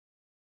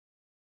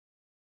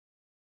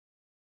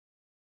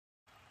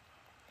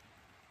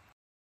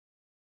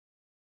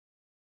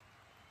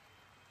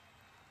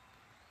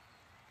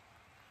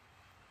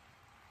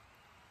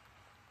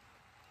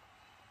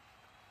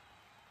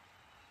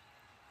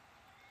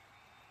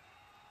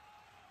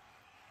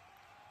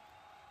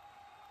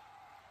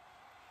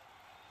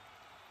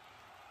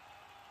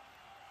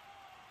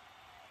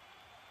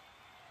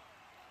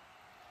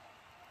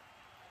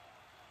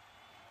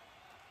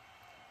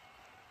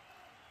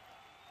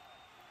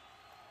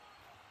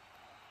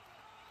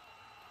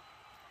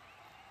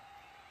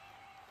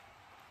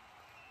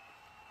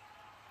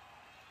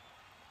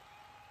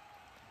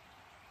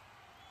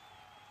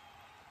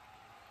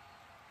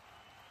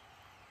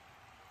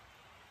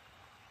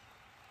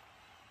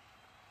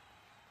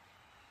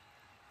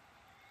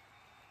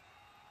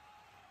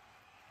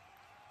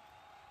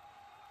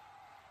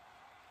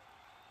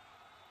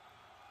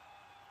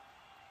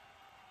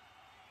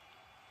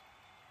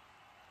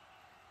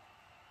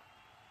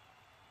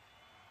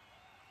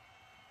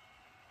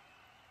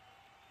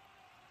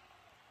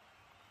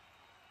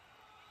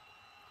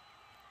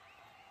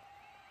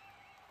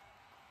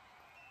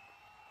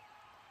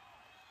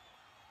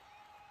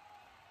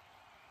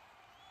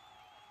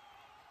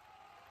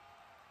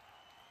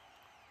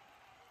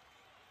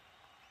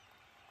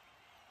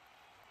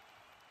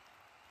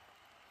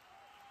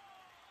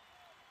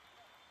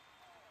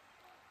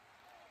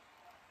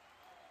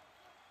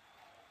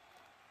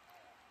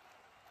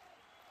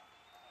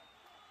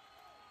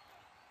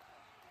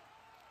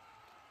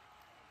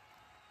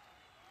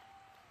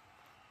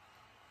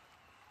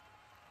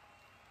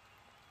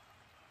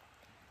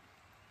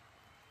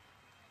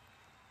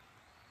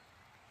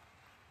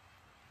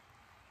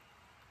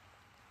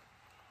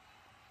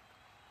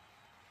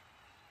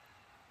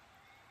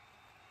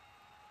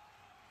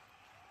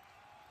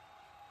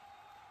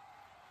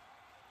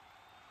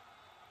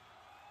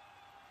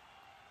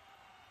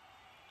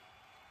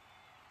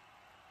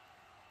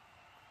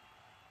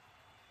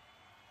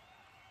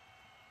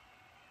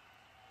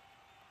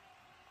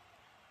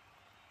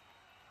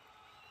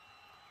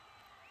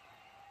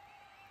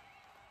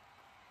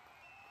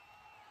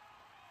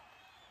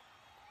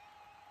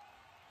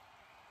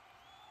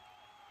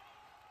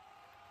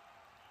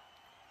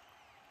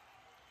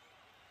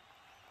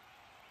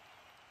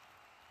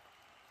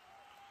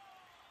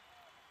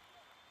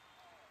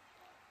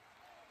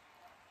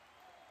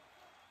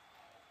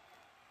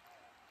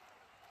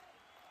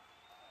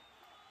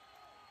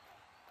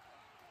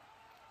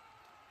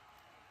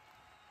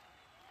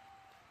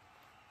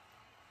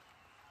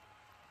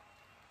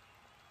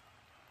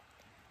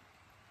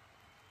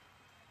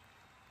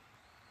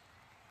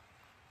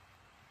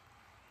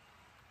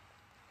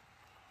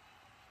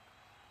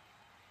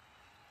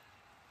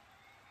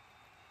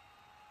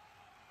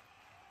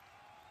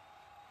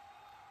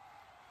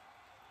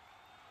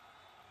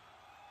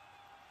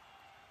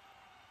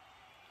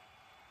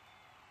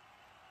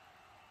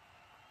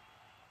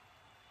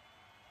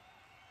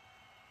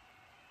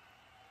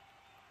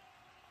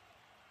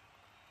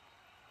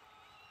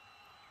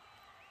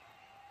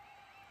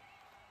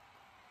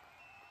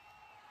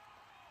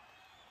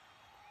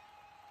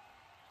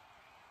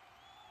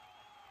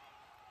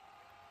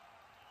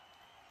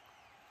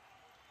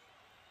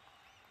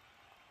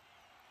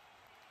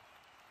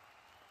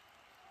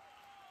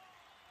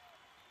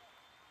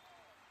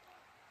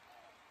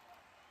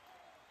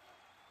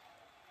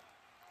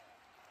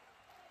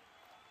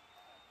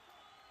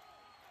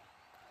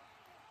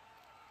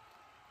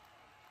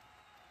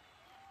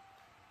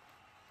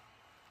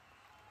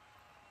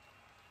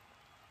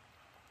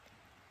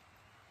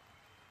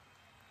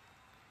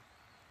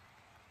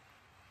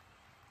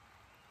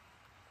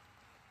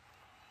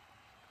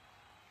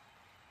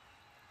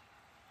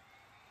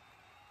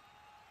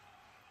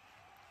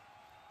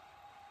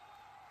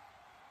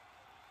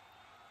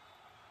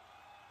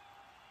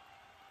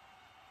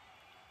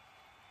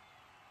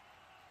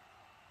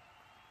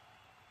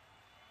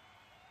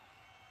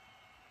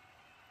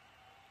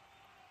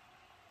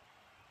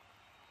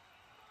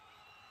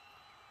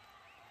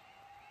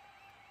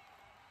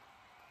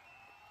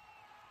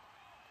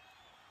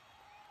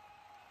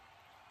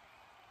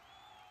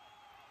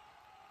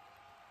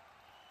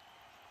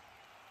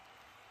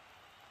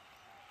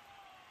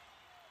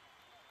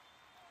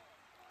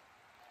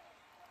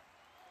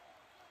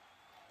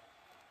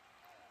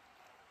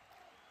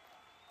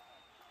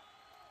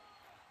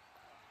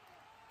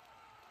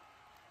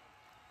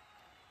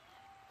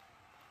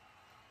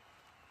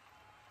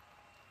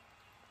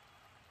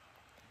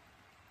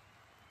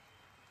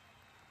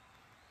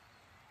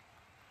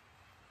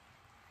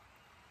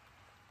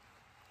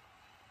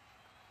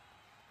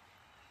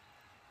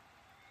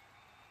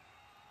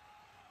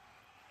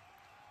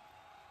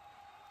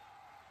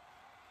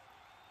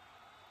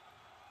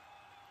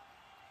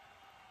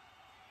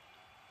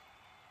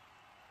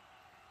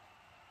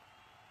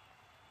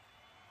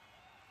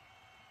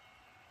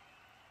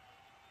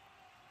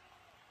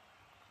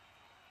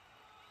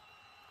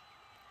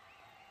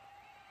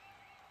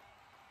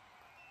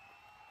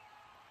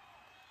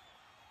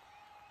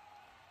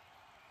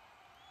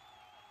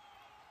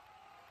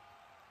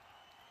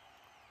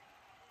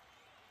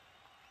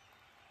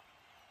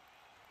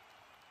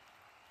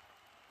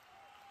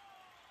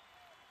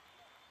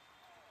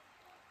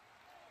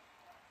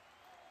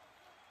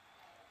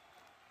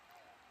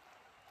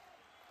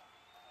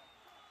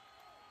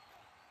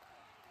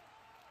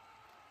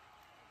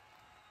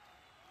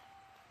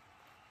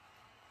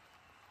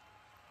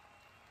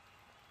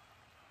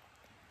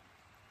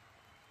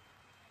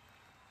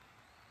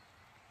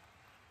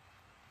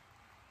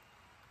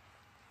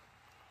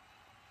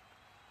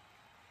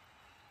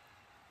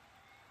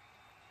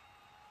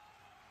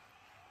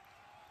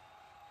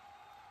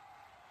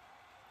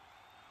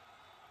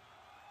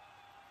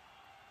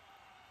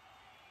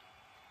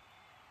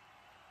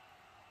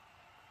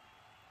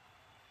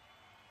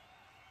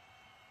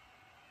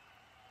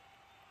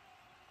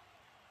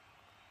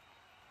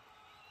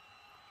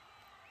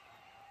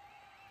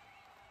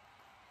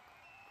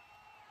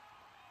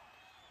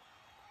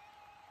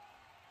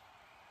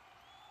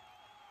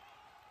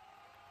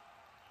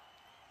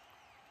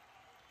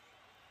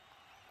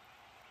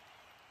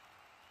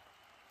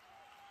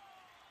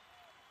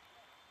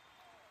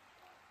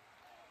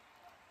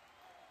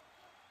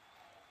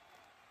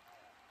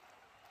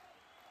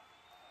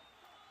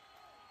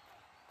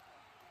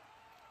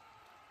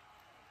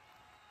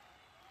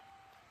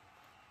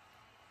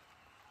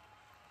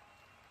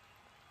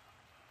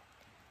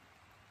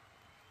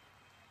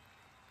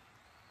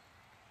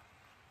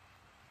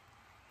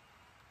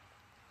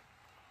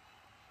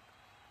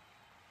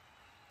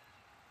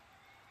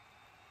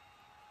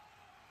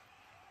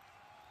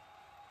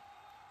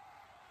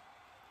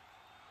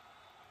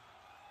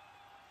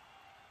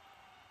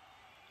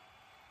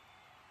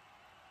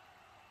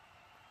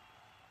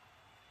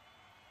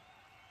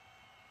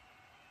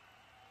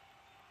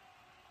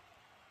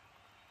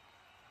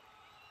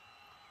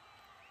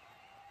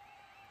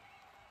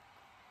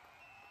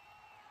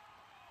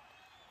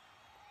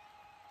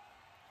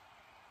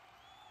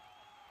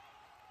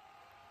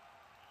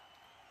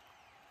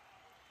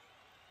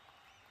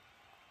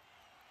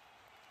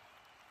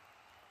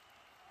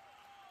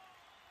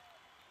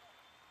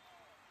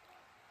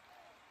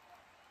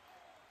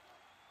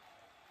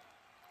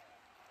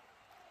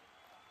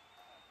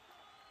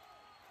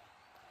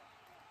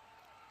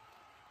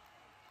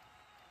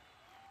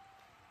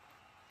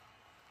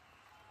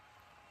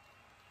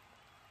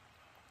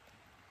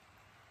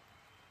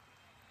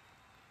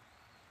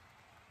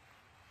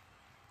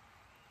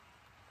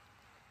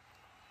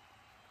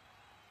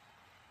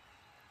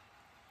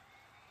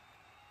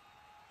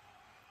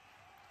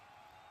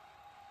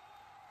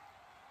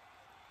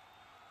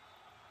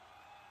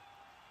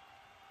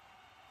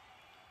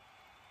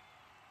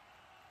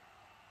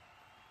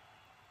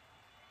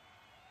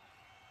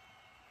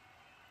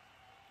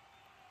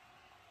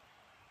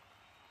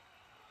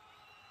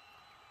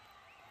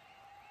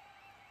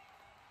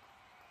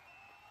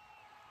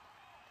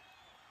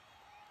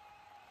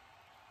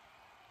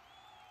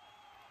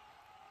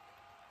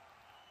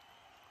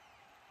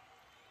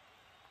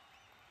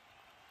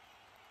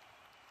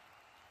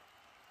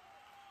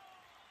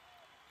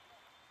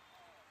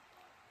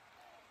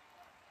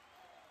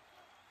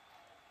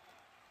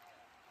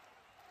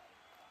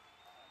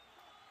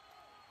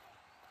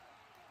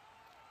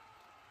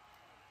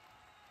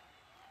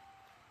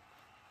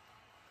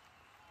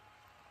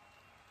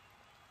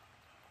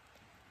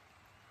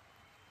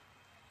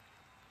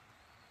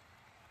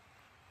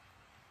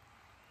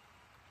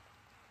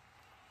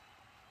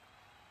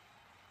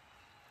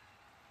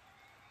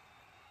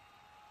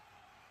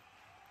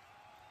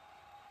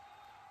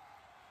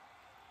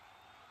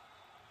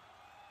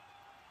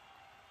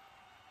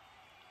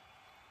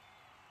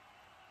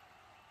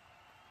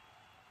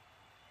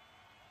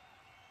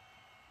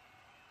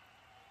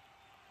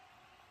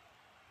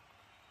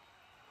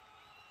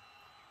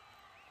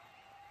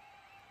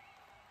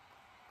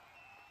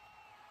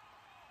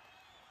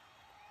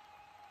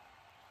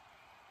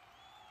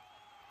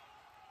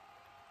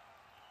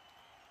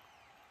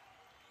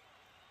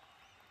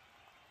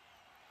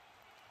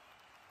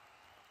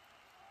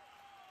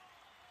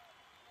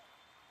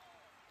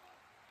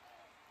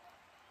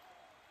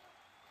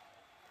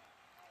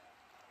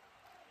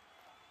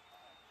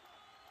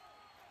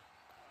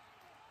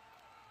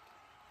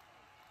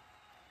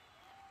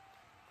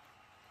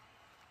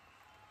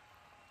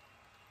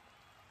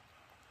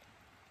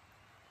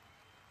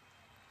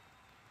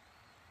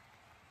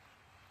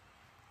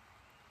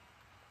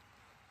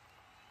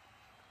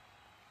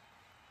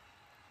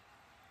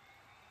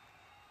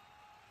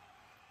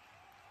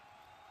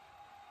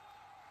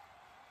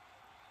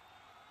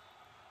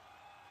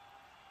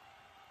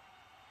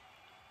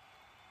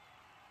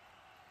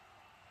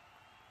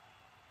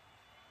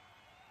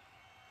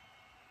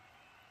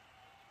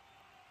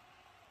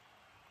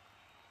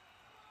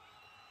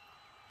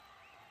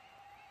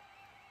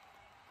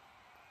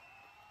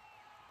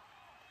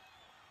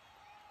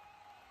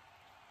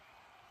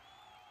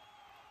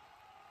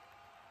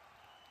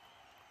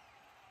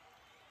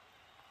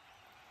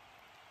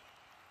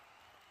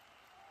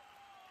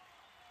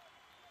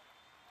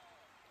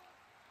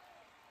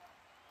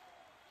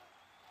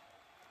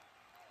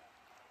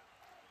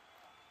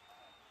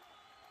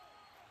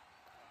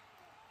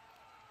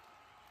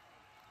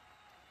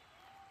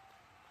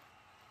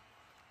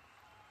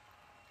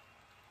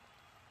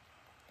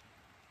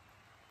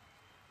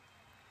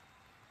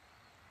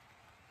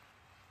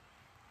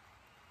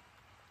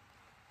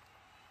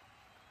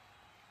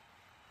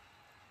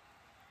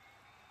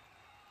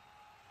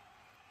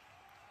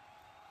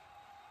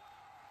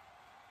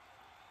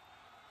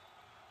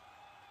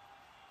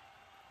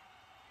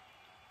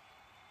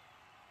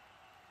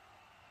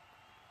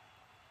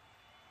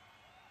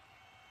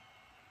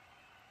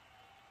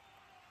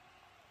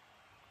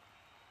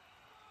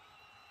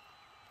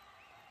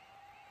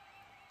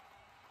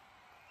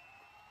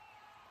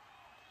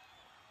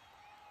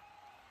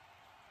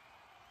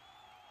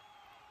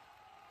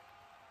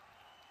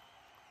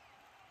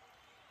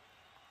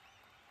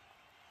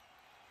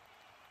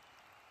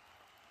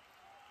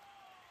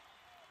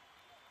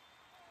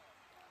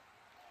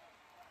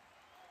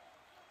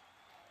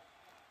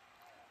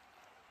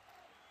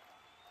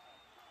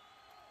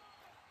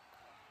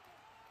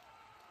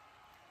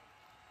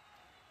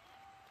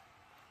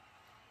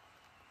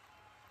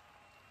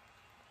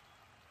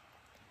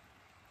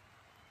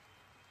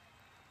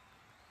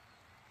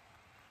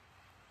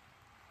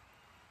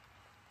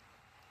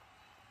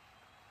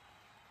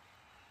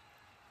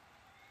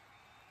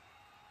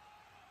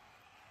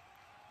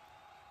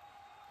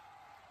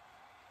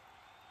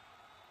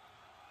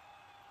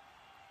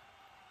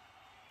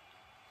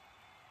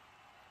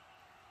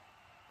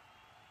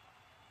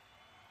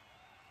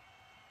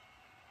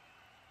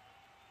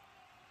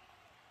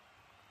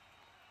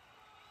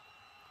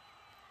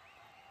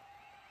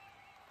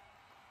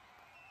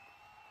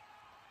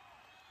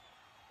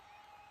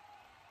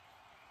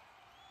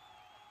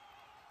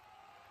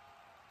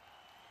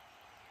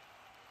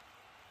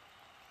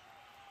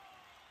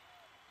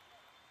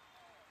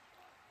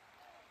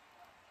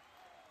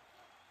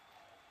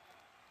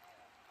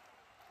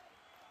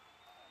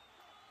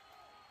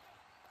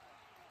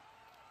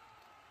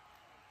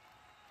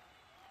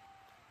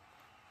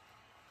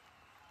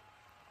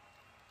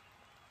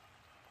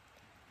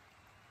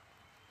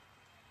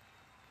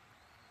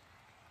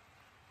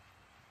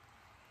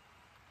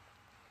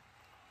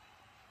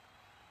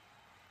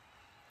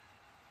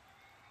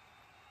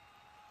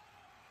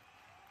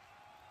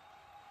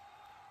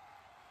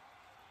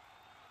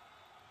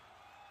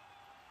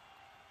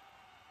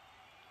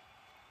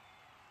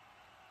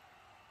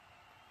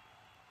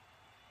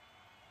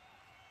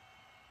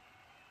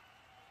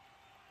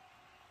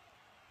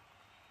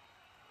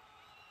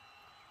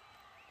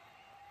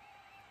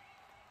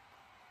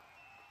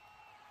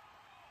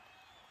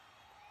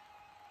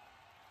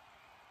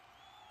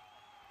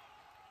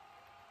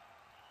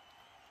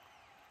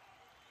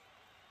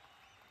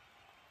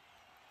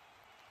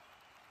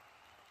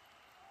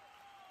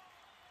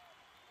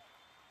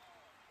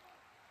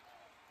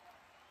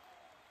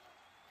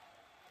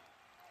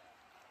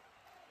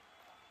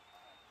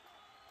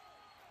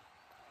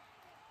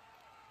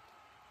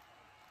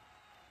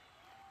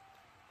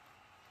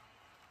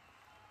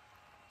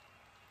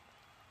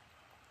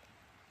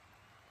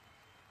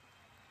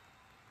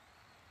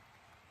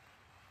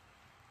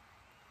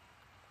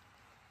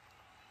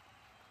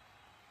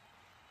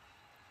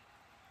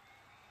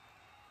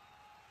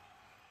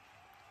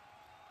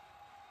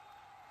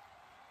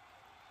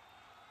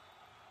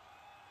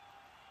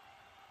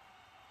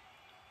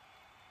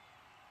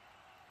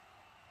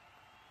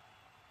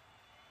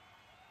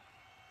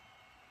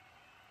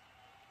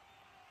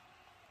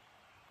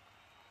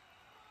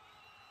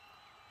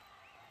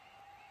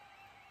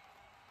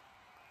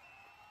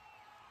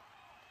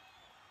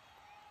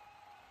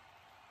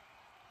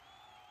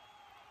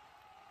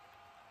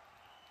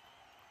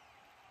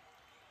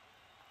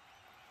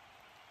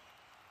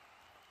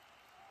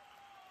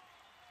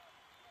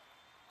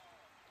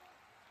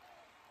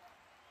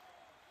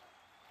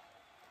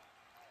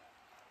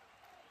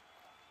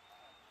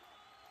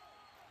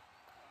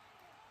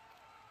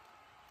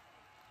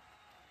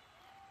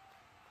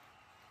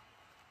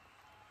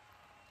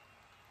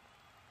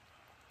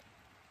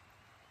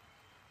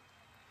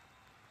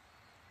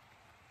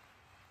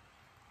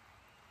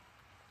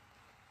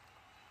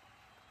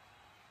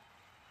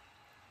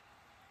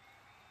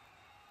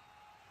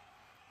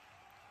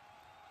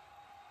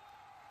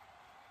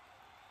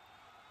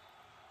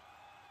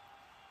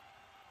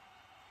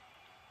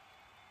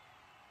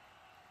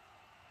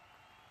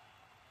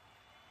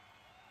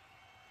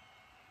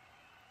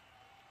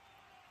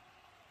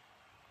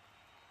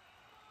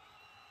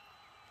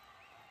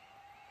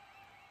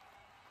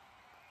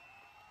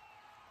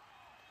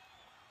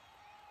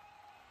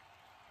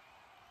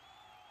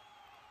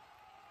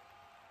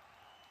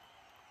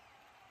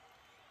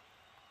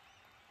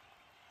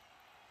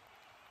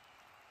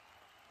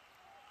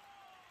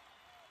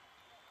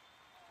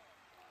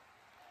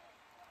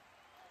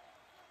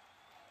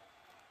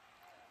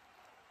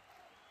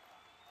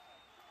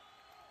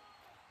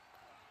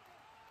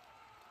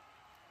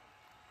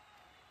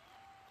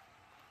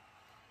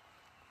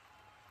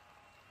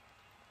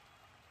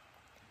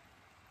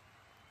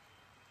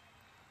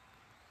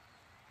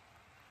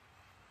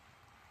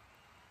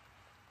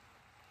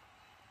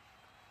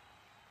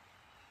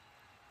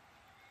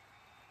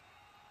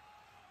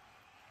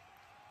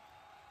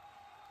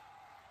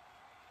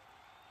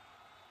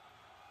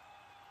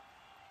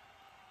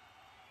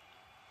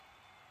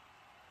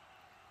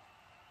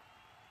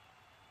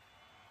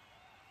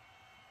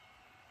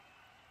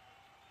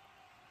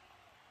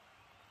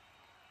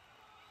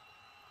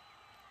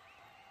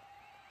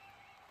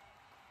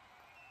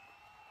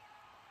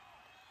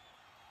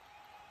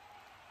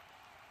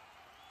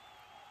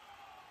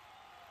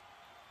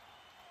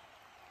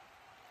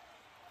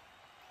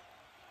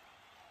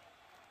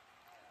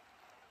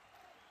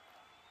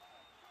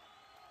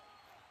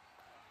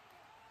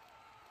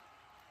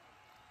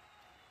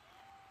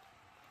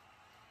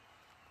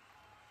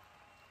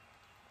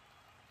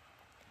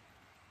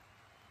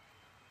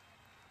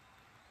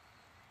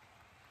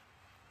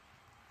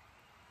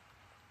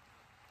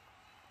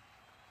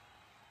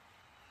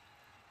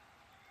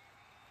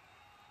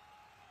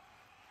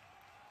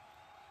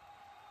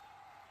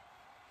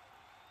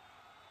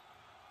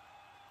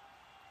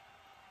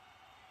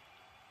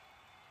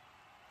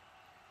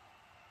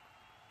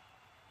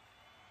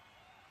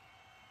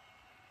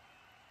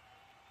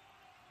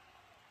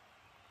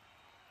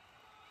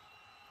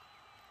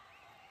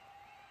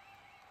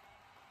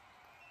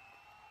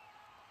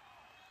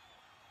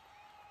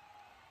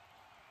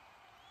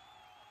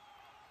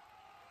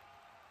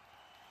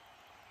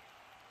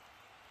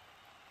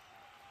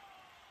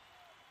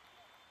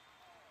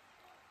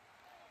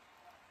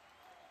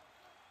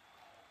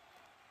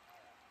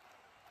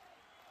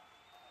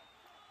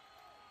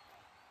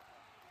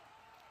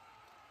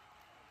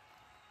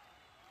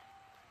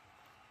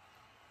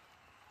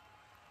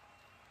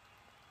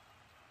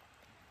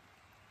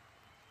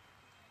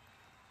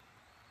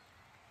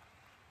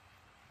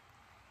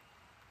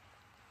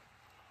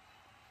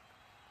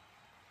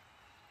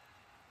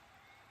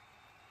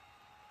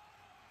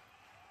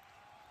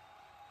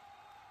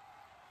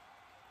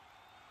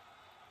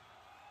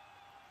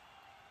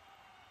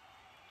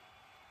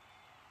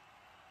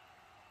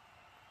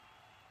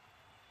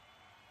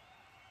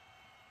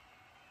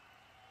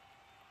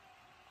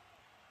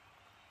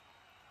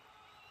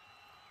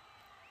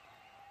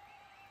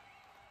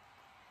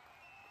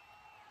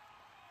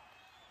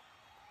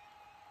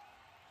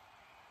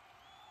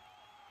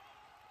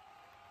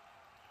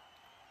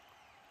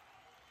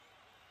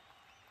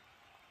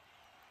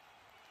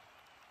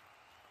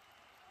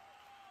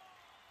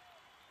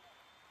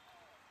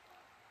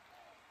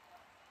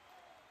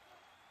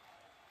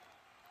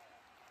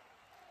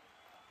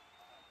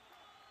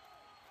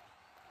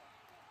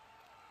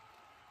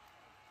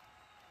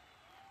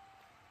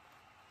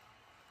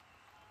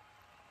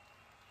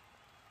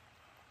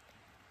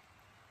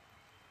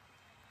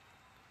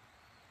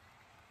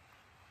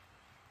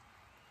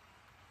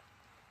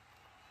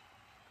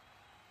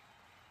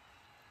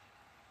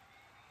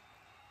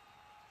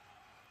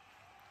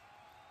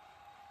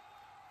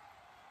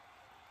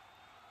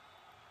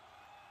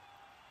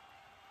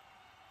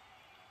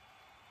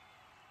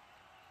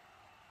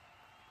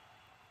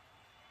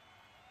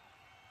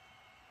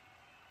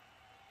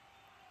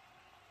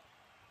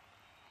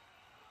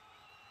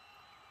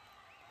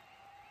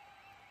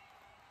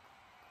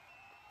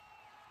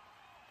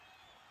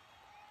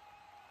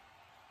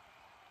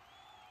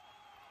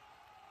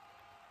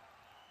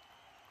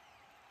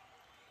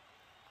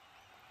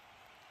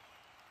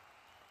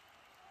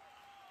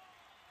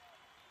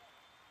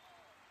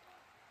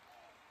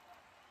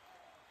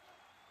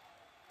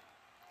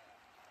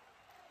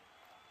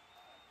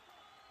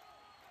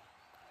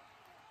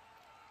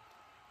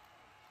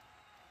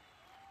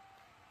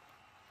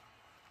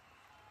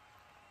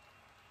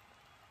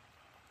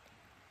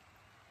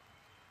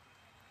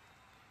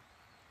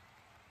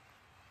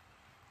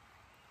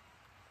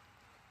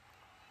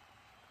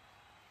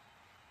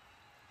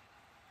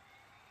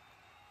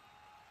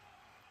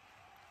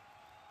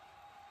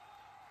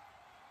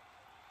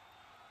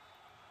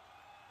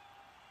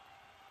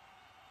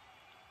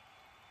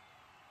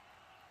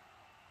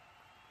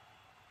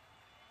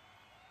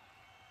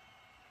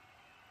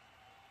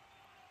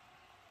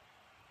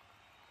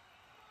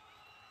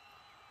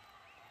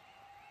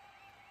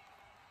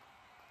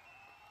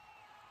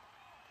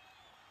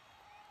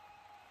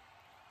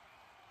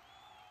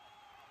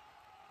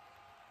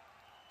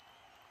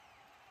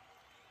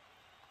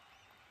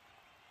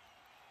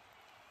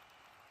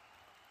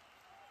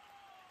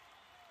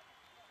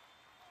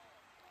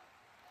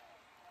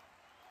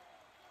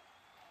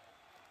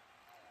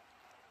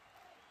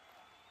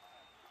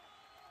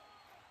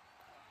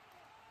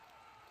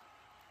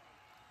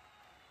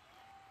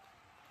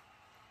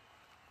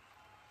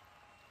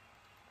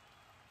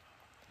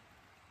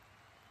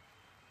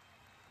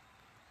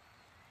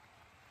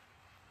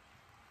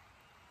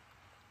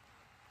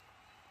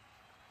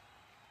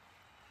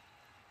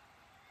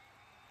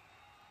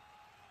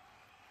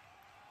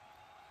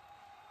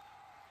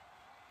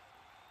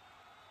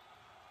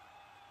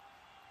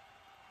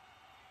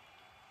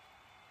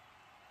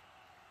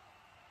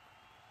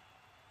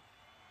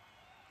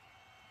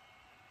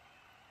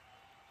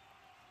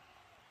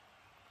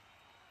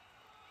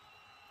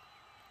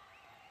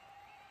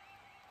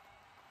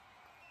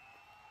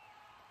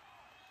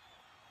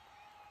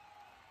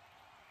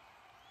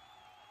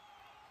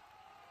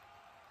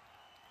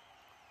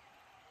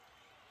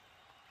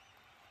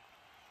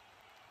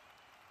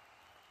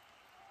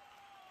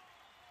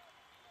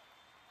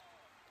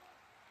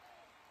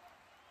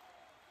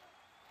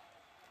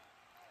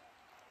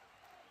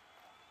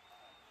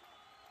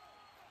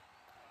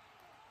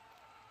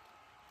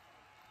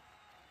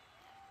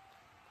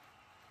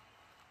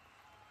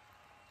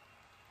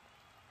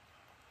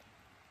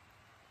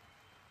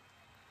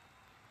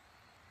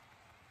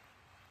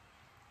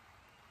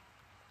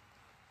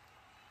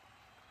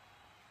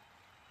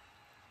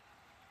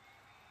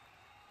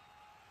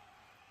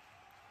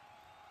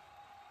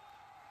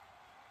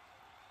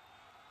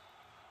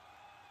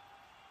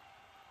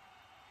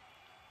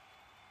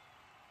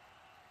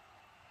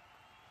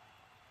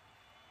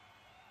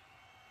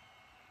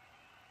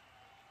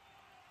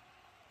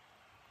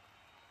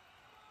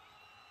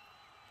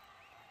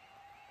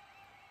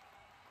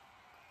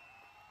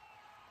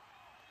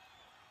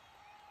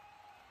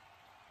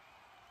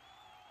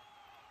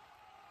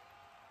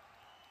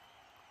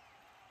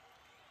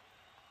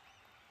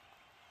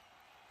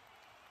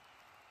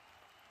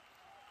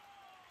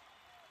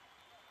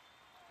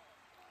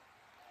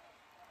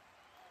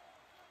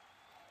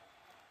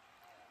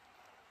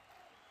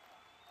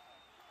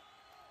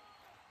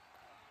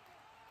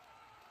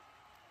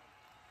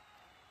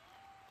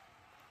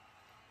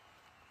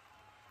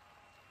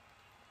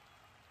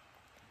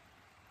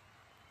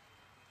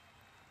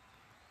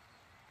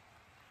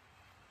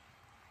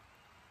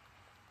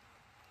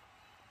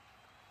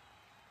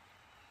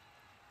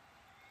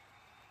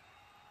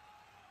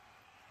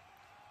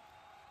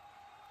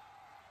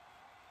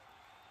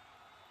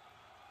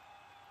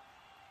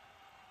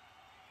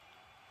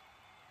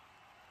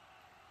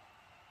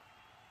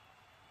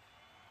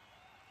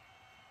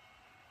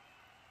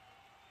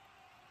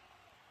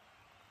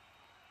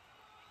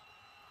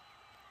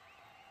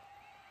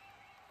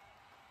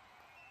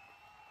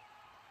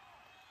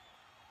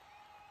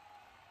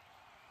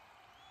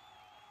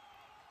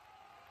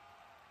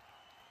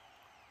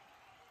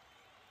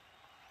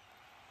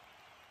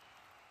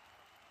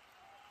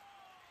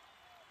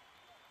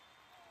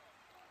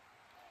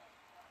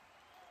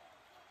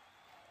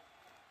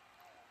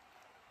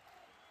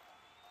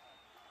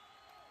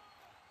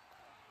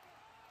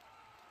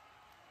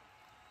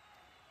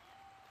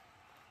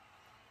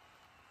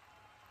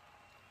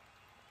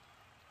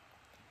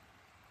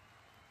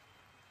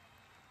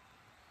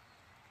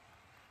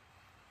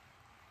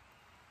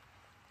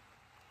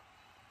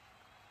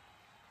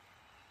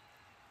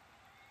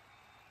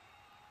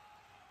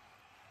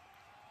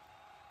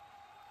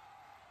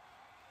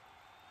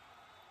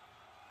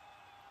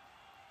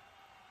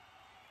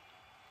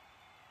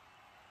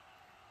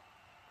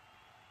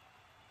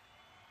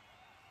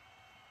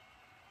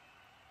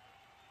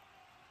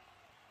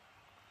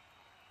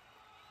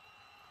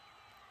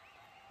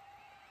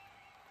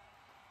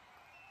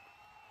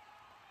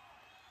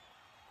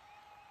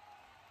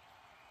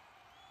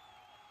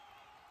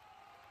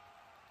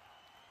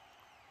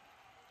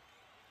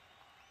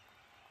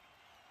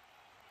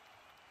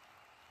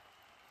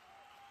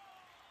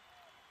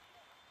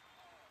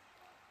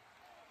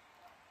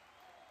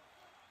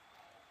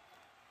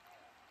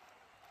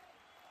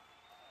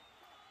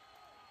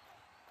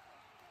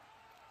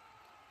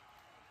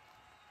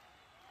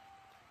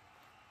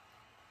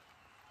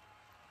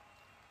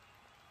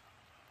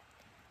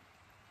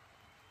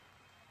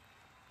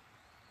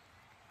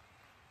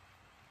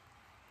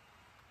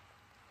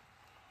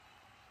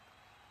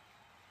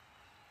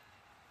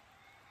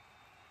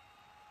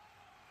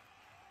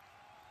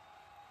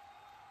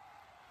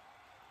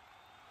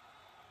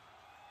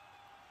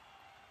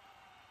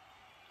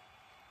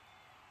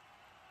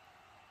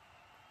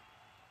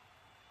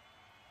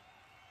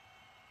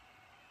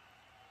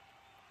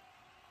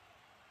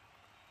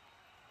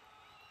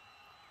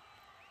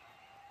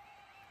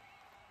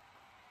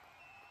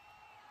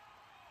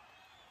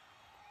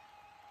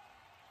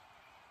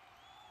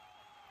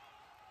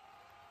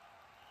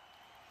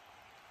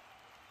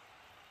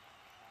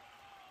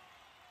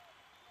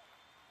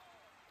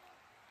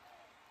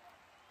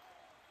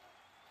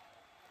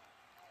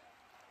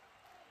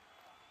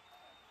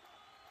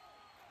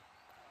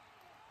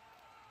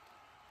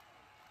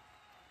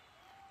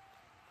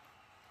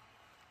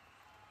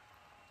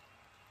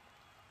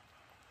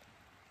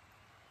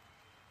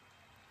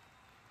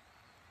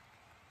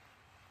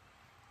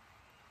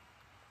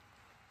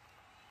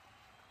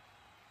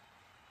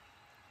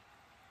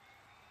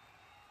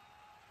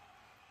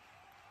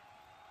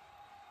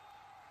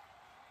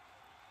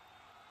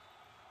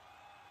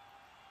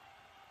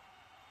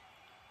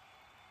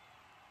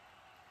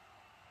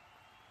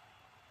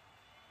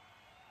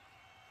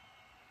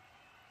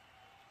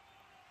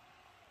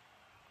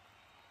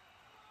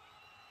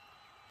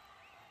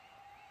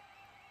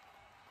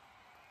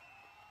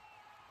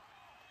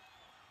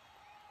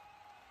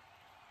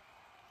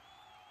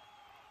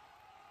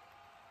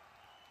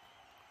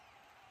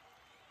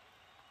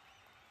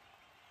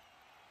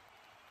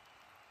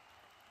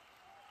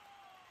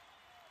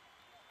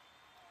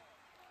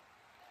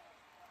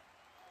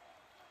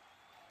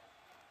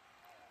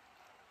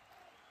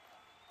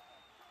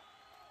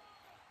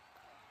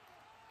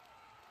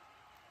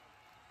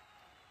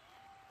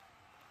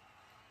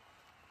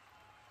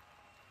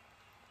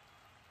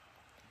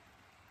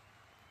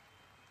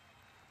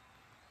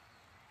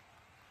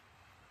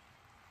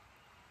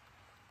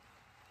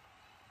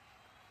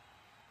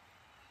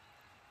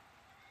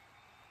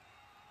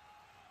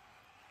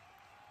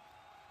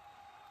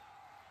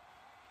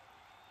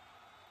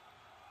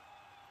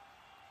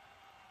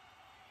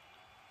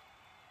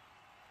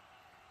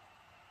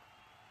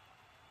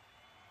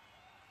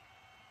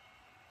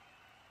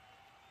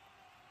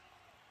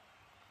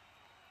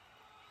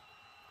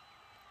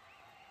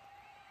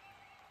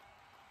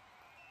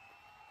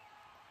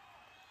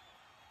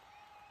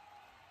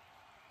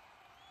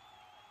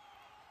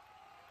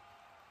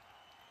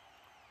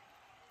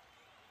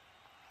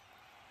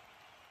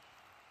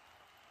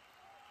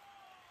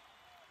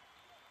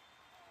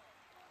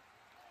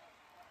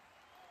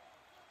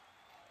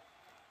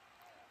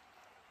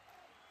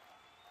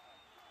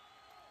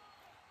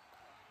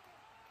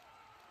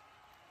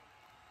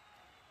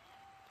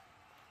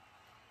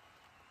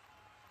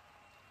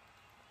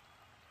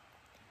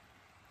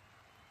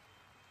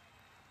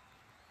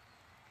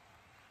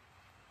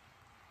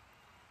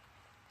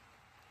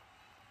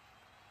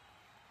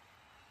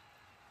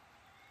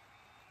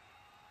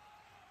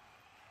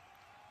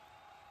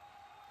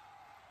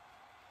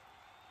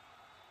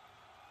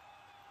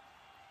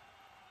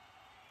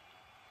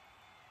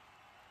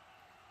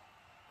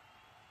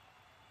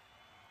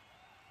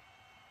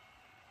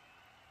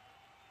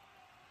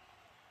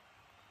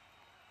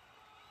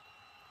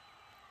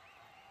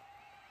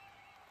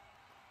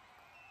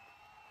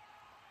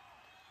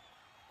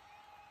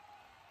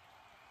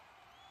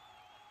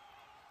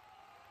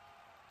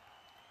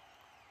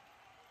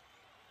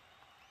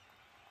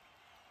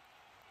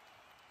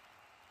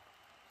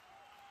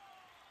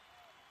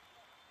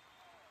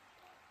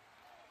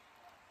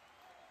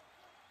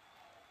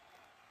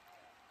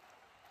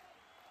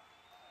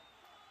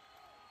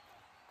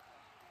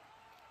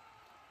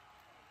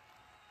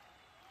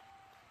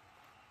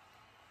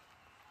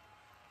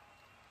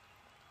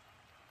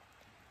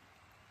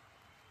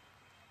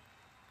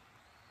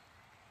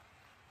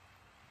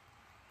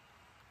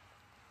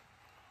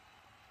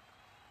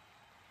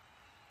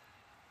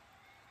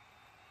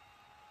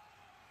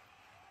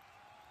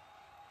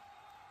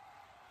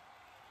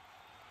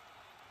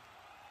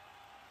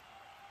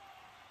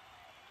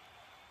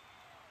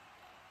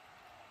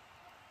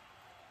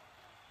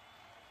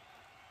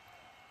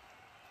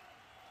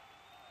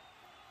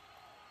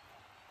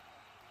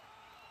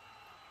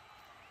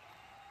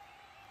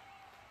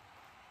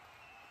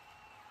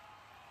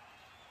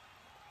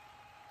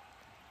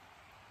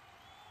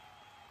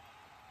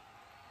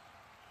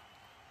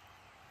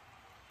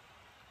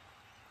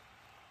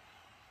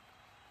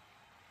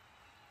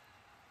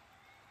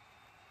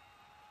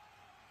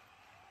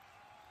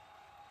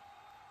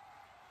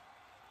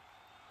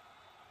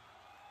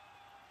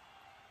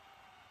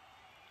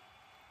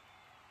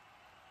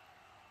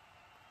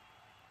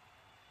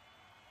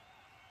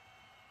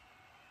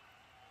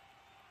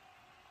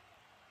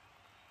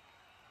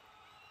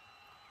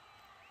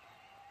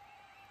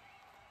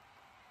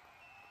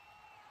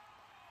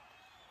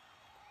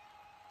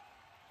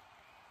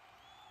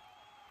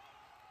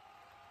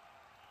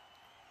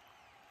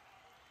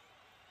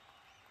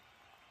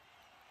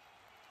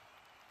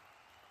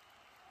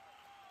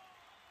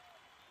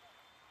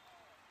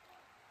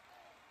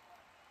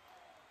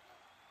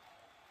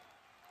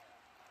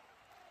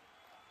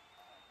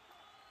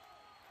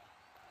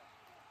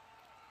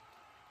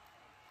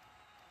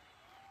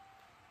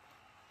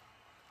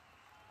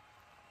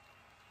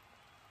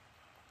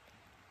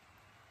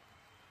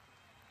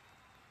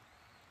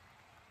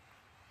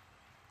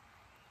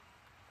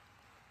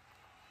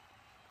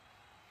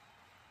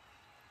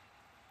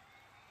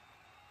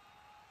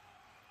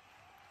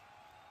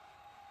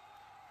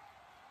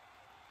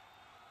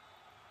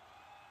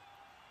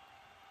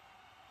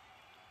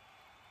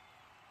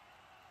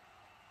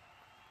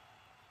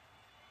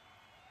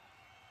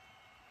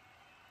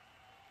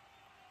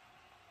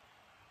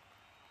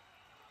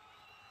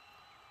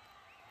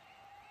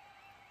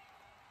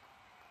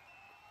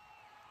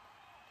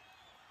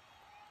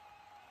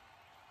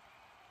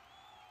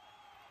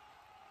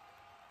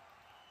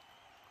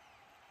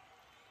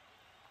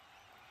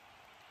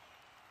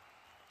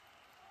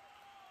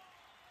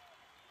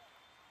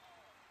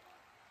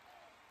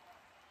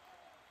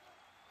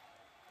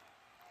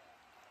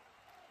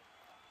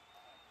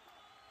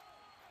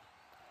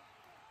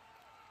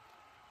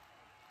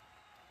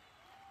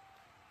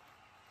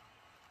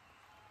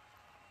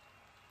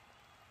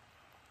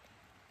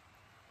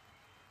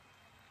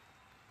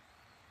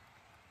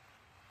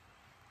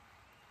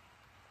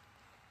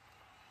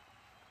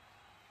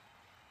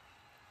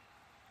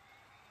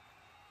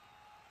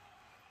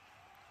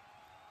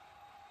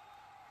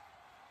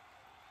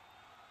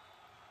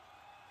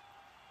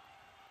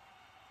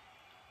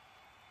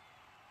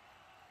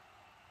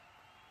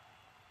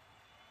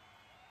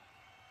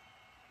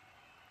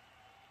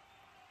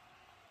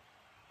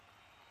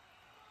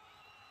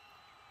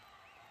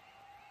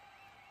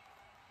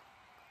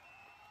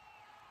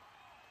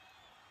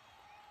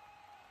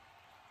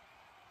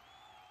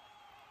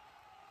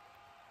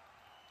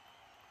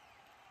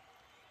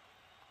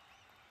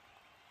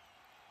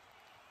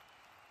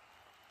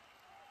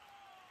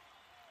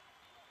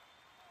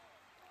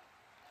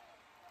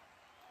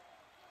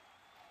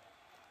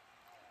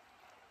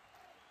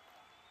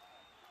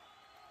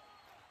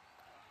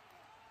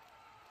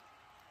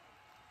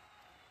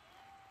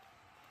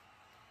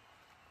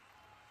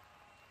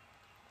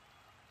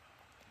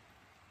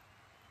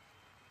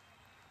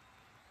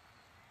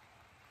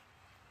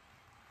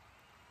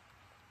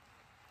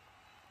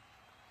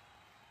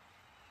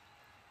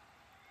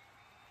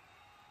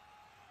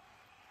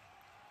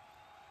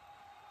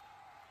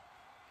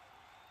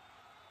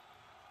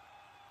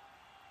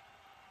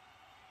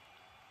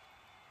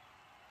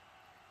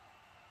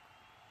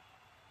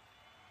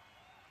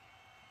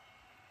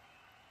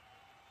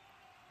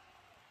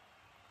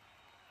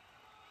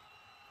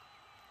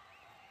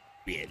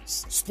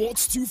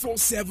 Sports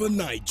 247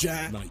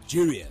 Niger,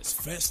 Nigeria's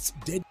first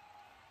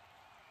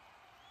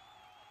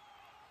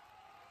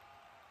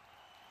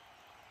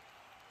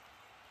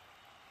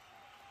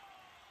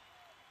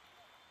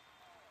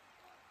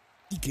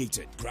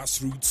dedicated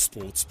grassroots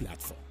sports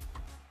platform.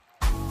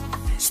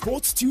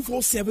 Sports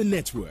 247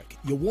 Network,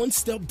 your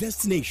one-stop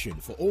destination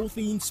for all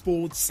things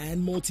sports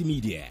and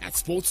multimedia. At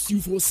Sports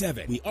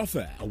 247, we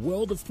offer a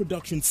world of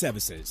production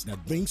services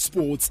that bring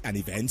sports and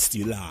events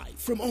to life.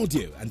 From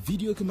audio and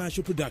video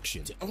commercial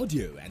production to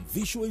audio and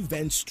visual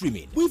event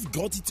streaming, we've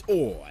got it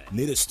all.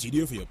 Need a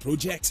studio for your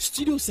project?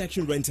 Studio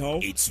section rental?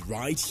 It's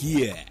right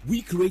here.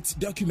 We create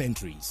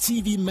documentaries,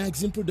 TV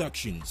magazine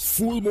productions,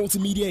 full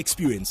multimedia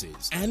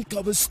experiences, and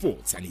cover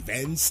sports and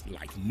events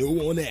like no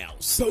one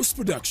else.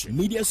 Post-production,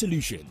 media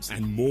solutions,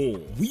 and more.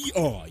 We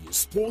are your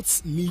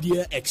sports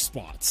media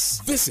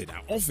experts. Visit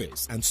our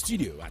office and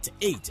studio at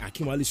 8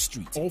 Akinwale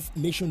Street off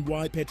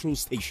Nationwide Petrol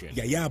Station,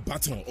 Yaya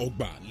Baton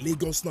Ogba,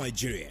 Lagos,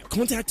 Nigeria.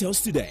 Contact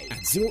us today at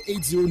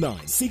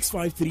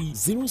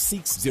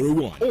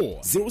 0809-653-0601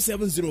 or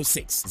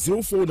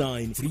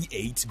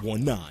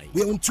 0706-049-3819.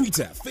 We're on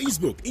Twitter,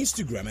 Facebook,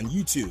 Instagram, and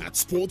YouTube at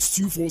Sports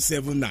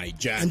 247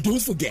 Niger. And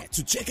don't forget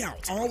to check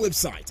out our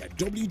website at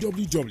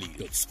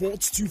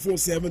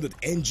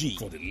www.sports247.ng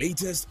for the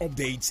latest updates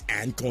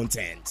and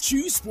content.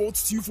 Choose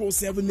Sports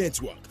 247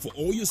 Network for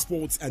all your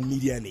sports and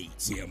media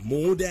needs. We are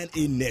more than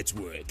a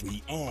network.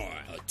 We are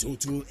a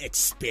total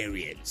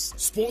experience.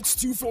 Sports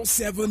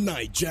 247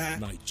 Niger,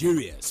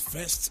 Nigeria's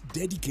first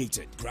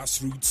dedicated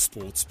grassroots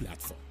sports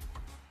platform.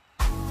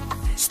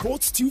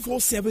 Sports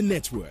 247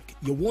 Network,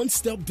 your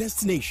one-stop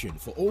destination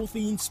for all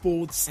things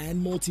sports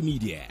and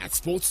multimedia. At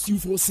Sports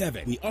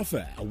 247, we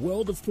offer a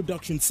world of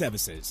production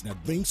services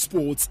that bring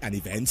sports and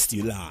events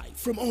to life.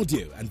 From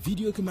audio and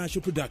video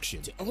commercial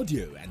production to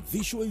audio and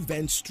visual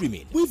event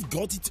streaming, we've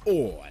got it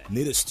all.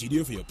 Need a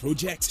studio for your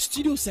project?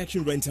 Studio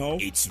section rental?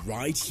 It's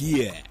right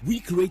here. We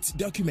create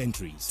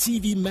documentaries,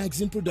 TV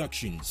magazine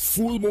productions,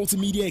 full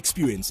multimedia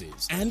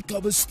experiences, and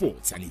cover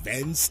sports and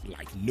events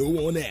like no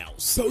one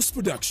else.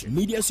 Post-production,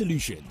 media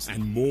solutions,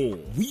 and more.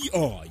 We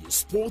are your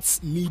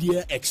sports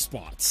media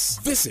experts.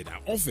 Visit our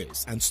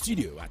office and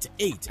studio at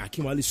 8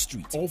 Akinwale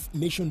Street off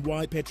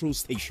Nationwide Petrol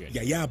Station,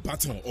 Yaya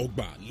Baton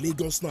Ogba,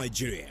 Lagos,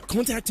 Nigeria.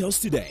 Contact us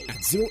today at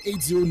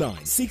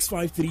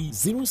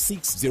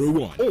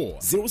 0809-653-0601 or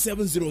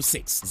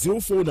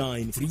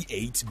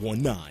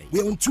 0706-049-3819.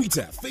 We're on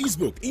Twitter,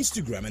 Facebook,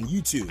 Instagram, and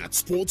YouTube at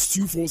Sports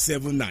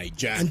 247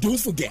 Niger. And don't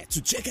forget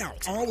to check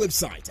out our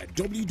website at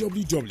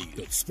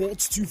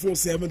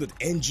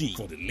www.sports247.ng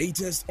for the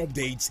latest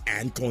updates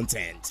and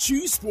content.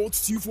 Choose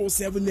Sports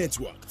 247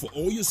 Network for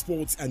all your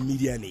sports and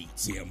media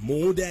needs. We are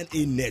more than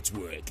a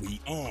network. We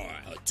are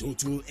a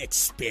total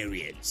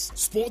experience.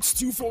 Sports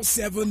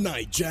 247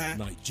 Niger,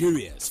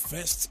 Nigeria's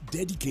first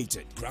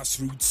dedicated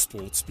grassroots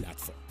sports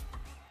platform.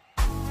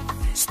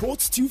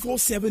 Sports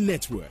 247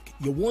 Network,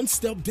 your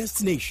one-stop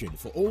destination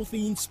for all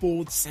things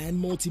sports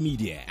and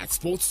multimedia. At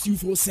Sports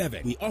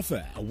 247, we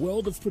offer a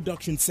world of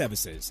production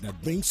services that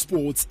bring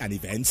sports and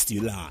events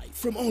to life.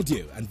 From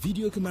audio and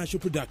video commercial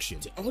production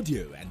to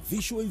audio and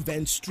visual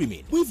event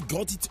streaming, we've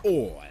got it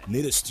all.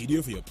 Need a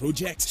studio for your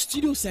project?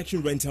 Studio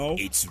section rental?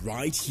 It's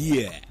right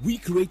here. We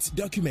create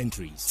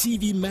documentaries,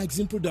 TV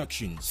magazine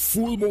productions,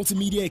 full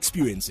multimedia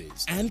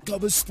experiences, and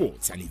cover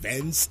sports and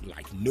events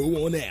like no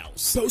one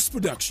else.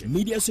 Post-production,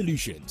 media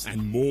solutions,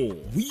 and more.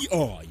 We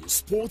are your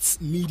sports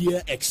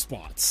media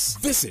experts.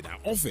 Visit our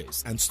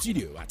office and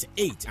studio at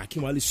 8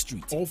 Akinwale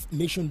Street off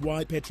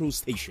Nationwide Petrol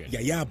Station,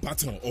 Yaya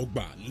Baton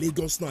Ogba,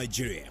 Lagos,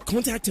 Nigeria.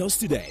 Contact us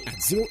today at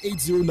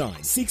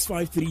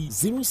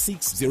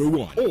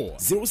 0809-653-0601 or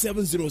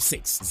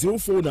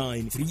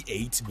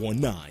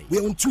 0706-049-3819.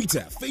 We're on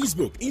Twitter,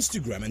 Facebook,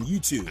 Instagram, and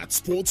YouTube at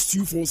Sports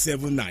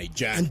 247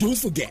 Niger. And don't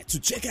forget to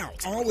check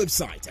out our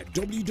website at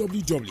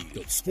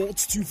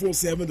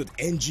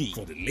www.sports247.ng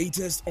for the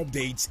latest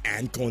updates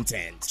and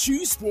content.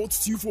 Choose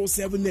Sports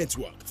 247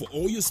 Network for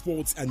all your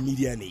sports and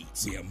media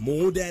needs. We are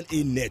more than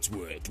a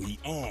network. We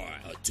are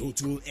a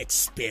total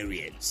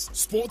experience.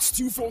 Sports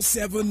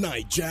 247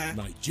 Niger,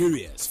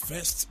 Nigeria's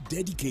first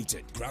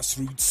dedicated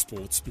grassroots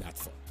sports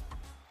platform.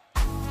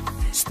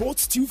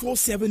 Sports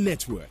 247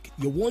 Network,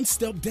 your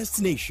one-stop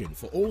destination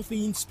for all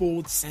things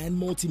sports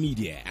and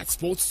multimedia. At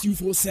Sports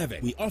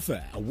 247, we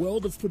offer a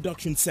world of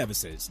production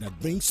services that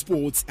bring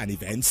sports and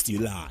events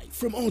to life.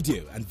 From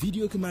audio and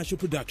video commercial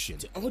production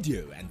to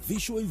audio and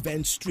visual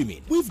event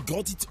streaming, we've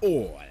got it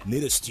all.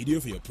 Need a studio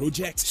for your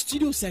project?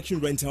 Studio section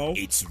rental?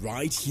 It's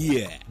right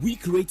here. We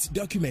create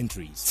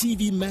documentaries,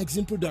 TV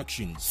magazine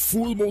productions,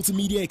 full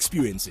multimedia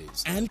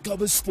experiences, and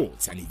cover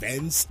sports and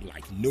events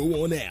like no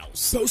one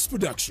else.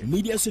 Post-production,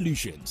 media solutions,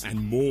 solutions,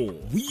 and more.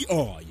 We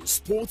are your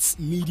sports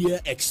media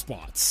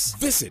experts.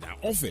 Visit our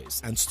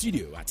office and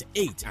studio at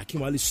 8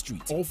 Akinwale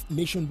Street off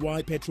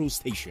Nationwide Petrol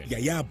Station,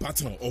 Yaya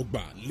Baton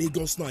Ogba,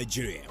 Lagos,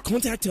 Nigeria.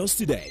 Contact us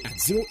today at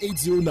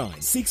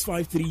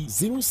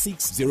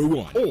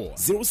 0809-653-0601 or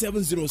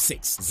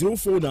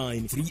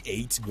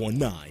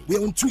 0706-049-3819.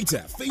 We're on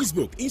Twitter,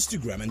 Facebook,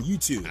 Instagram, and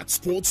YouTube at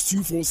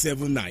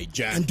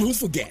Sports247 And don't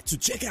forget to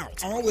check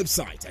out our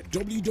website at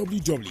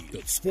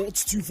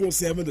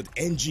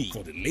www.sports247.ng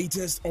for the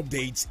latest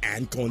updates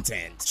and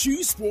content.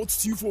 Choose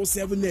Sports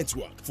 247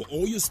 Network for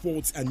all your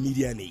sports and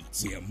media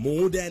needs. We are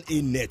more than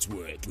a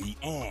network. We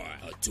are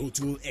a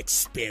total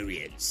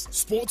experience.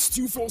 Sports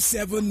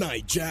 247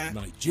 Niger,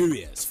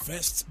 Nigeria's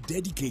first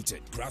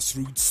dedicated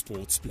grassroots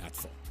sports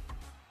platform.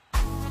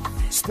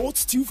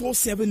 Sports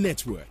 247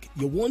 Network,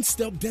 your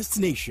one-stop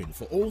destination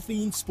for all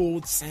things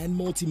sports and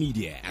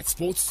multimedia. At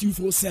Sports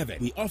 247,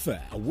 we offer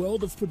a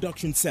world of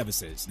production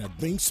services that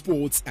bring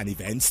sports and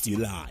events to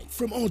life.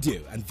 From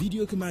audio and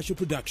video commercial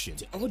production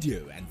to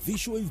audio and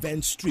visual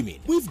event streaming,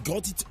 we've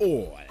got it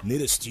all.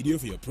 Need a studio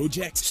for your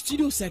project?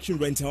 Studio section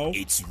rental?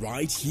 It's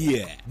right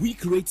here. We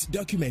create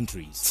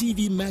documentaries,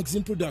 TV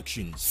magazine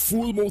productions,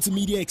 full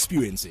multimedia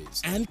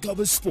experiences, and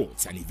cover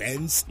sports and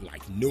events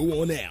like no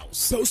one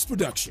else.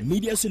 Post-production,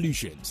 media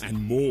solutions,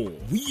 and more.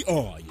 We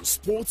are your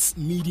sports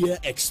media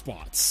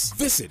experts.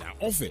 Visit our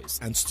office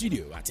and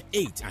studio at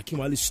 8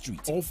 Akinwale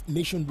Street off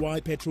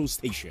Nationwide Petrol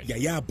Station,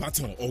 Yaya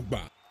Baton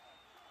Ogba,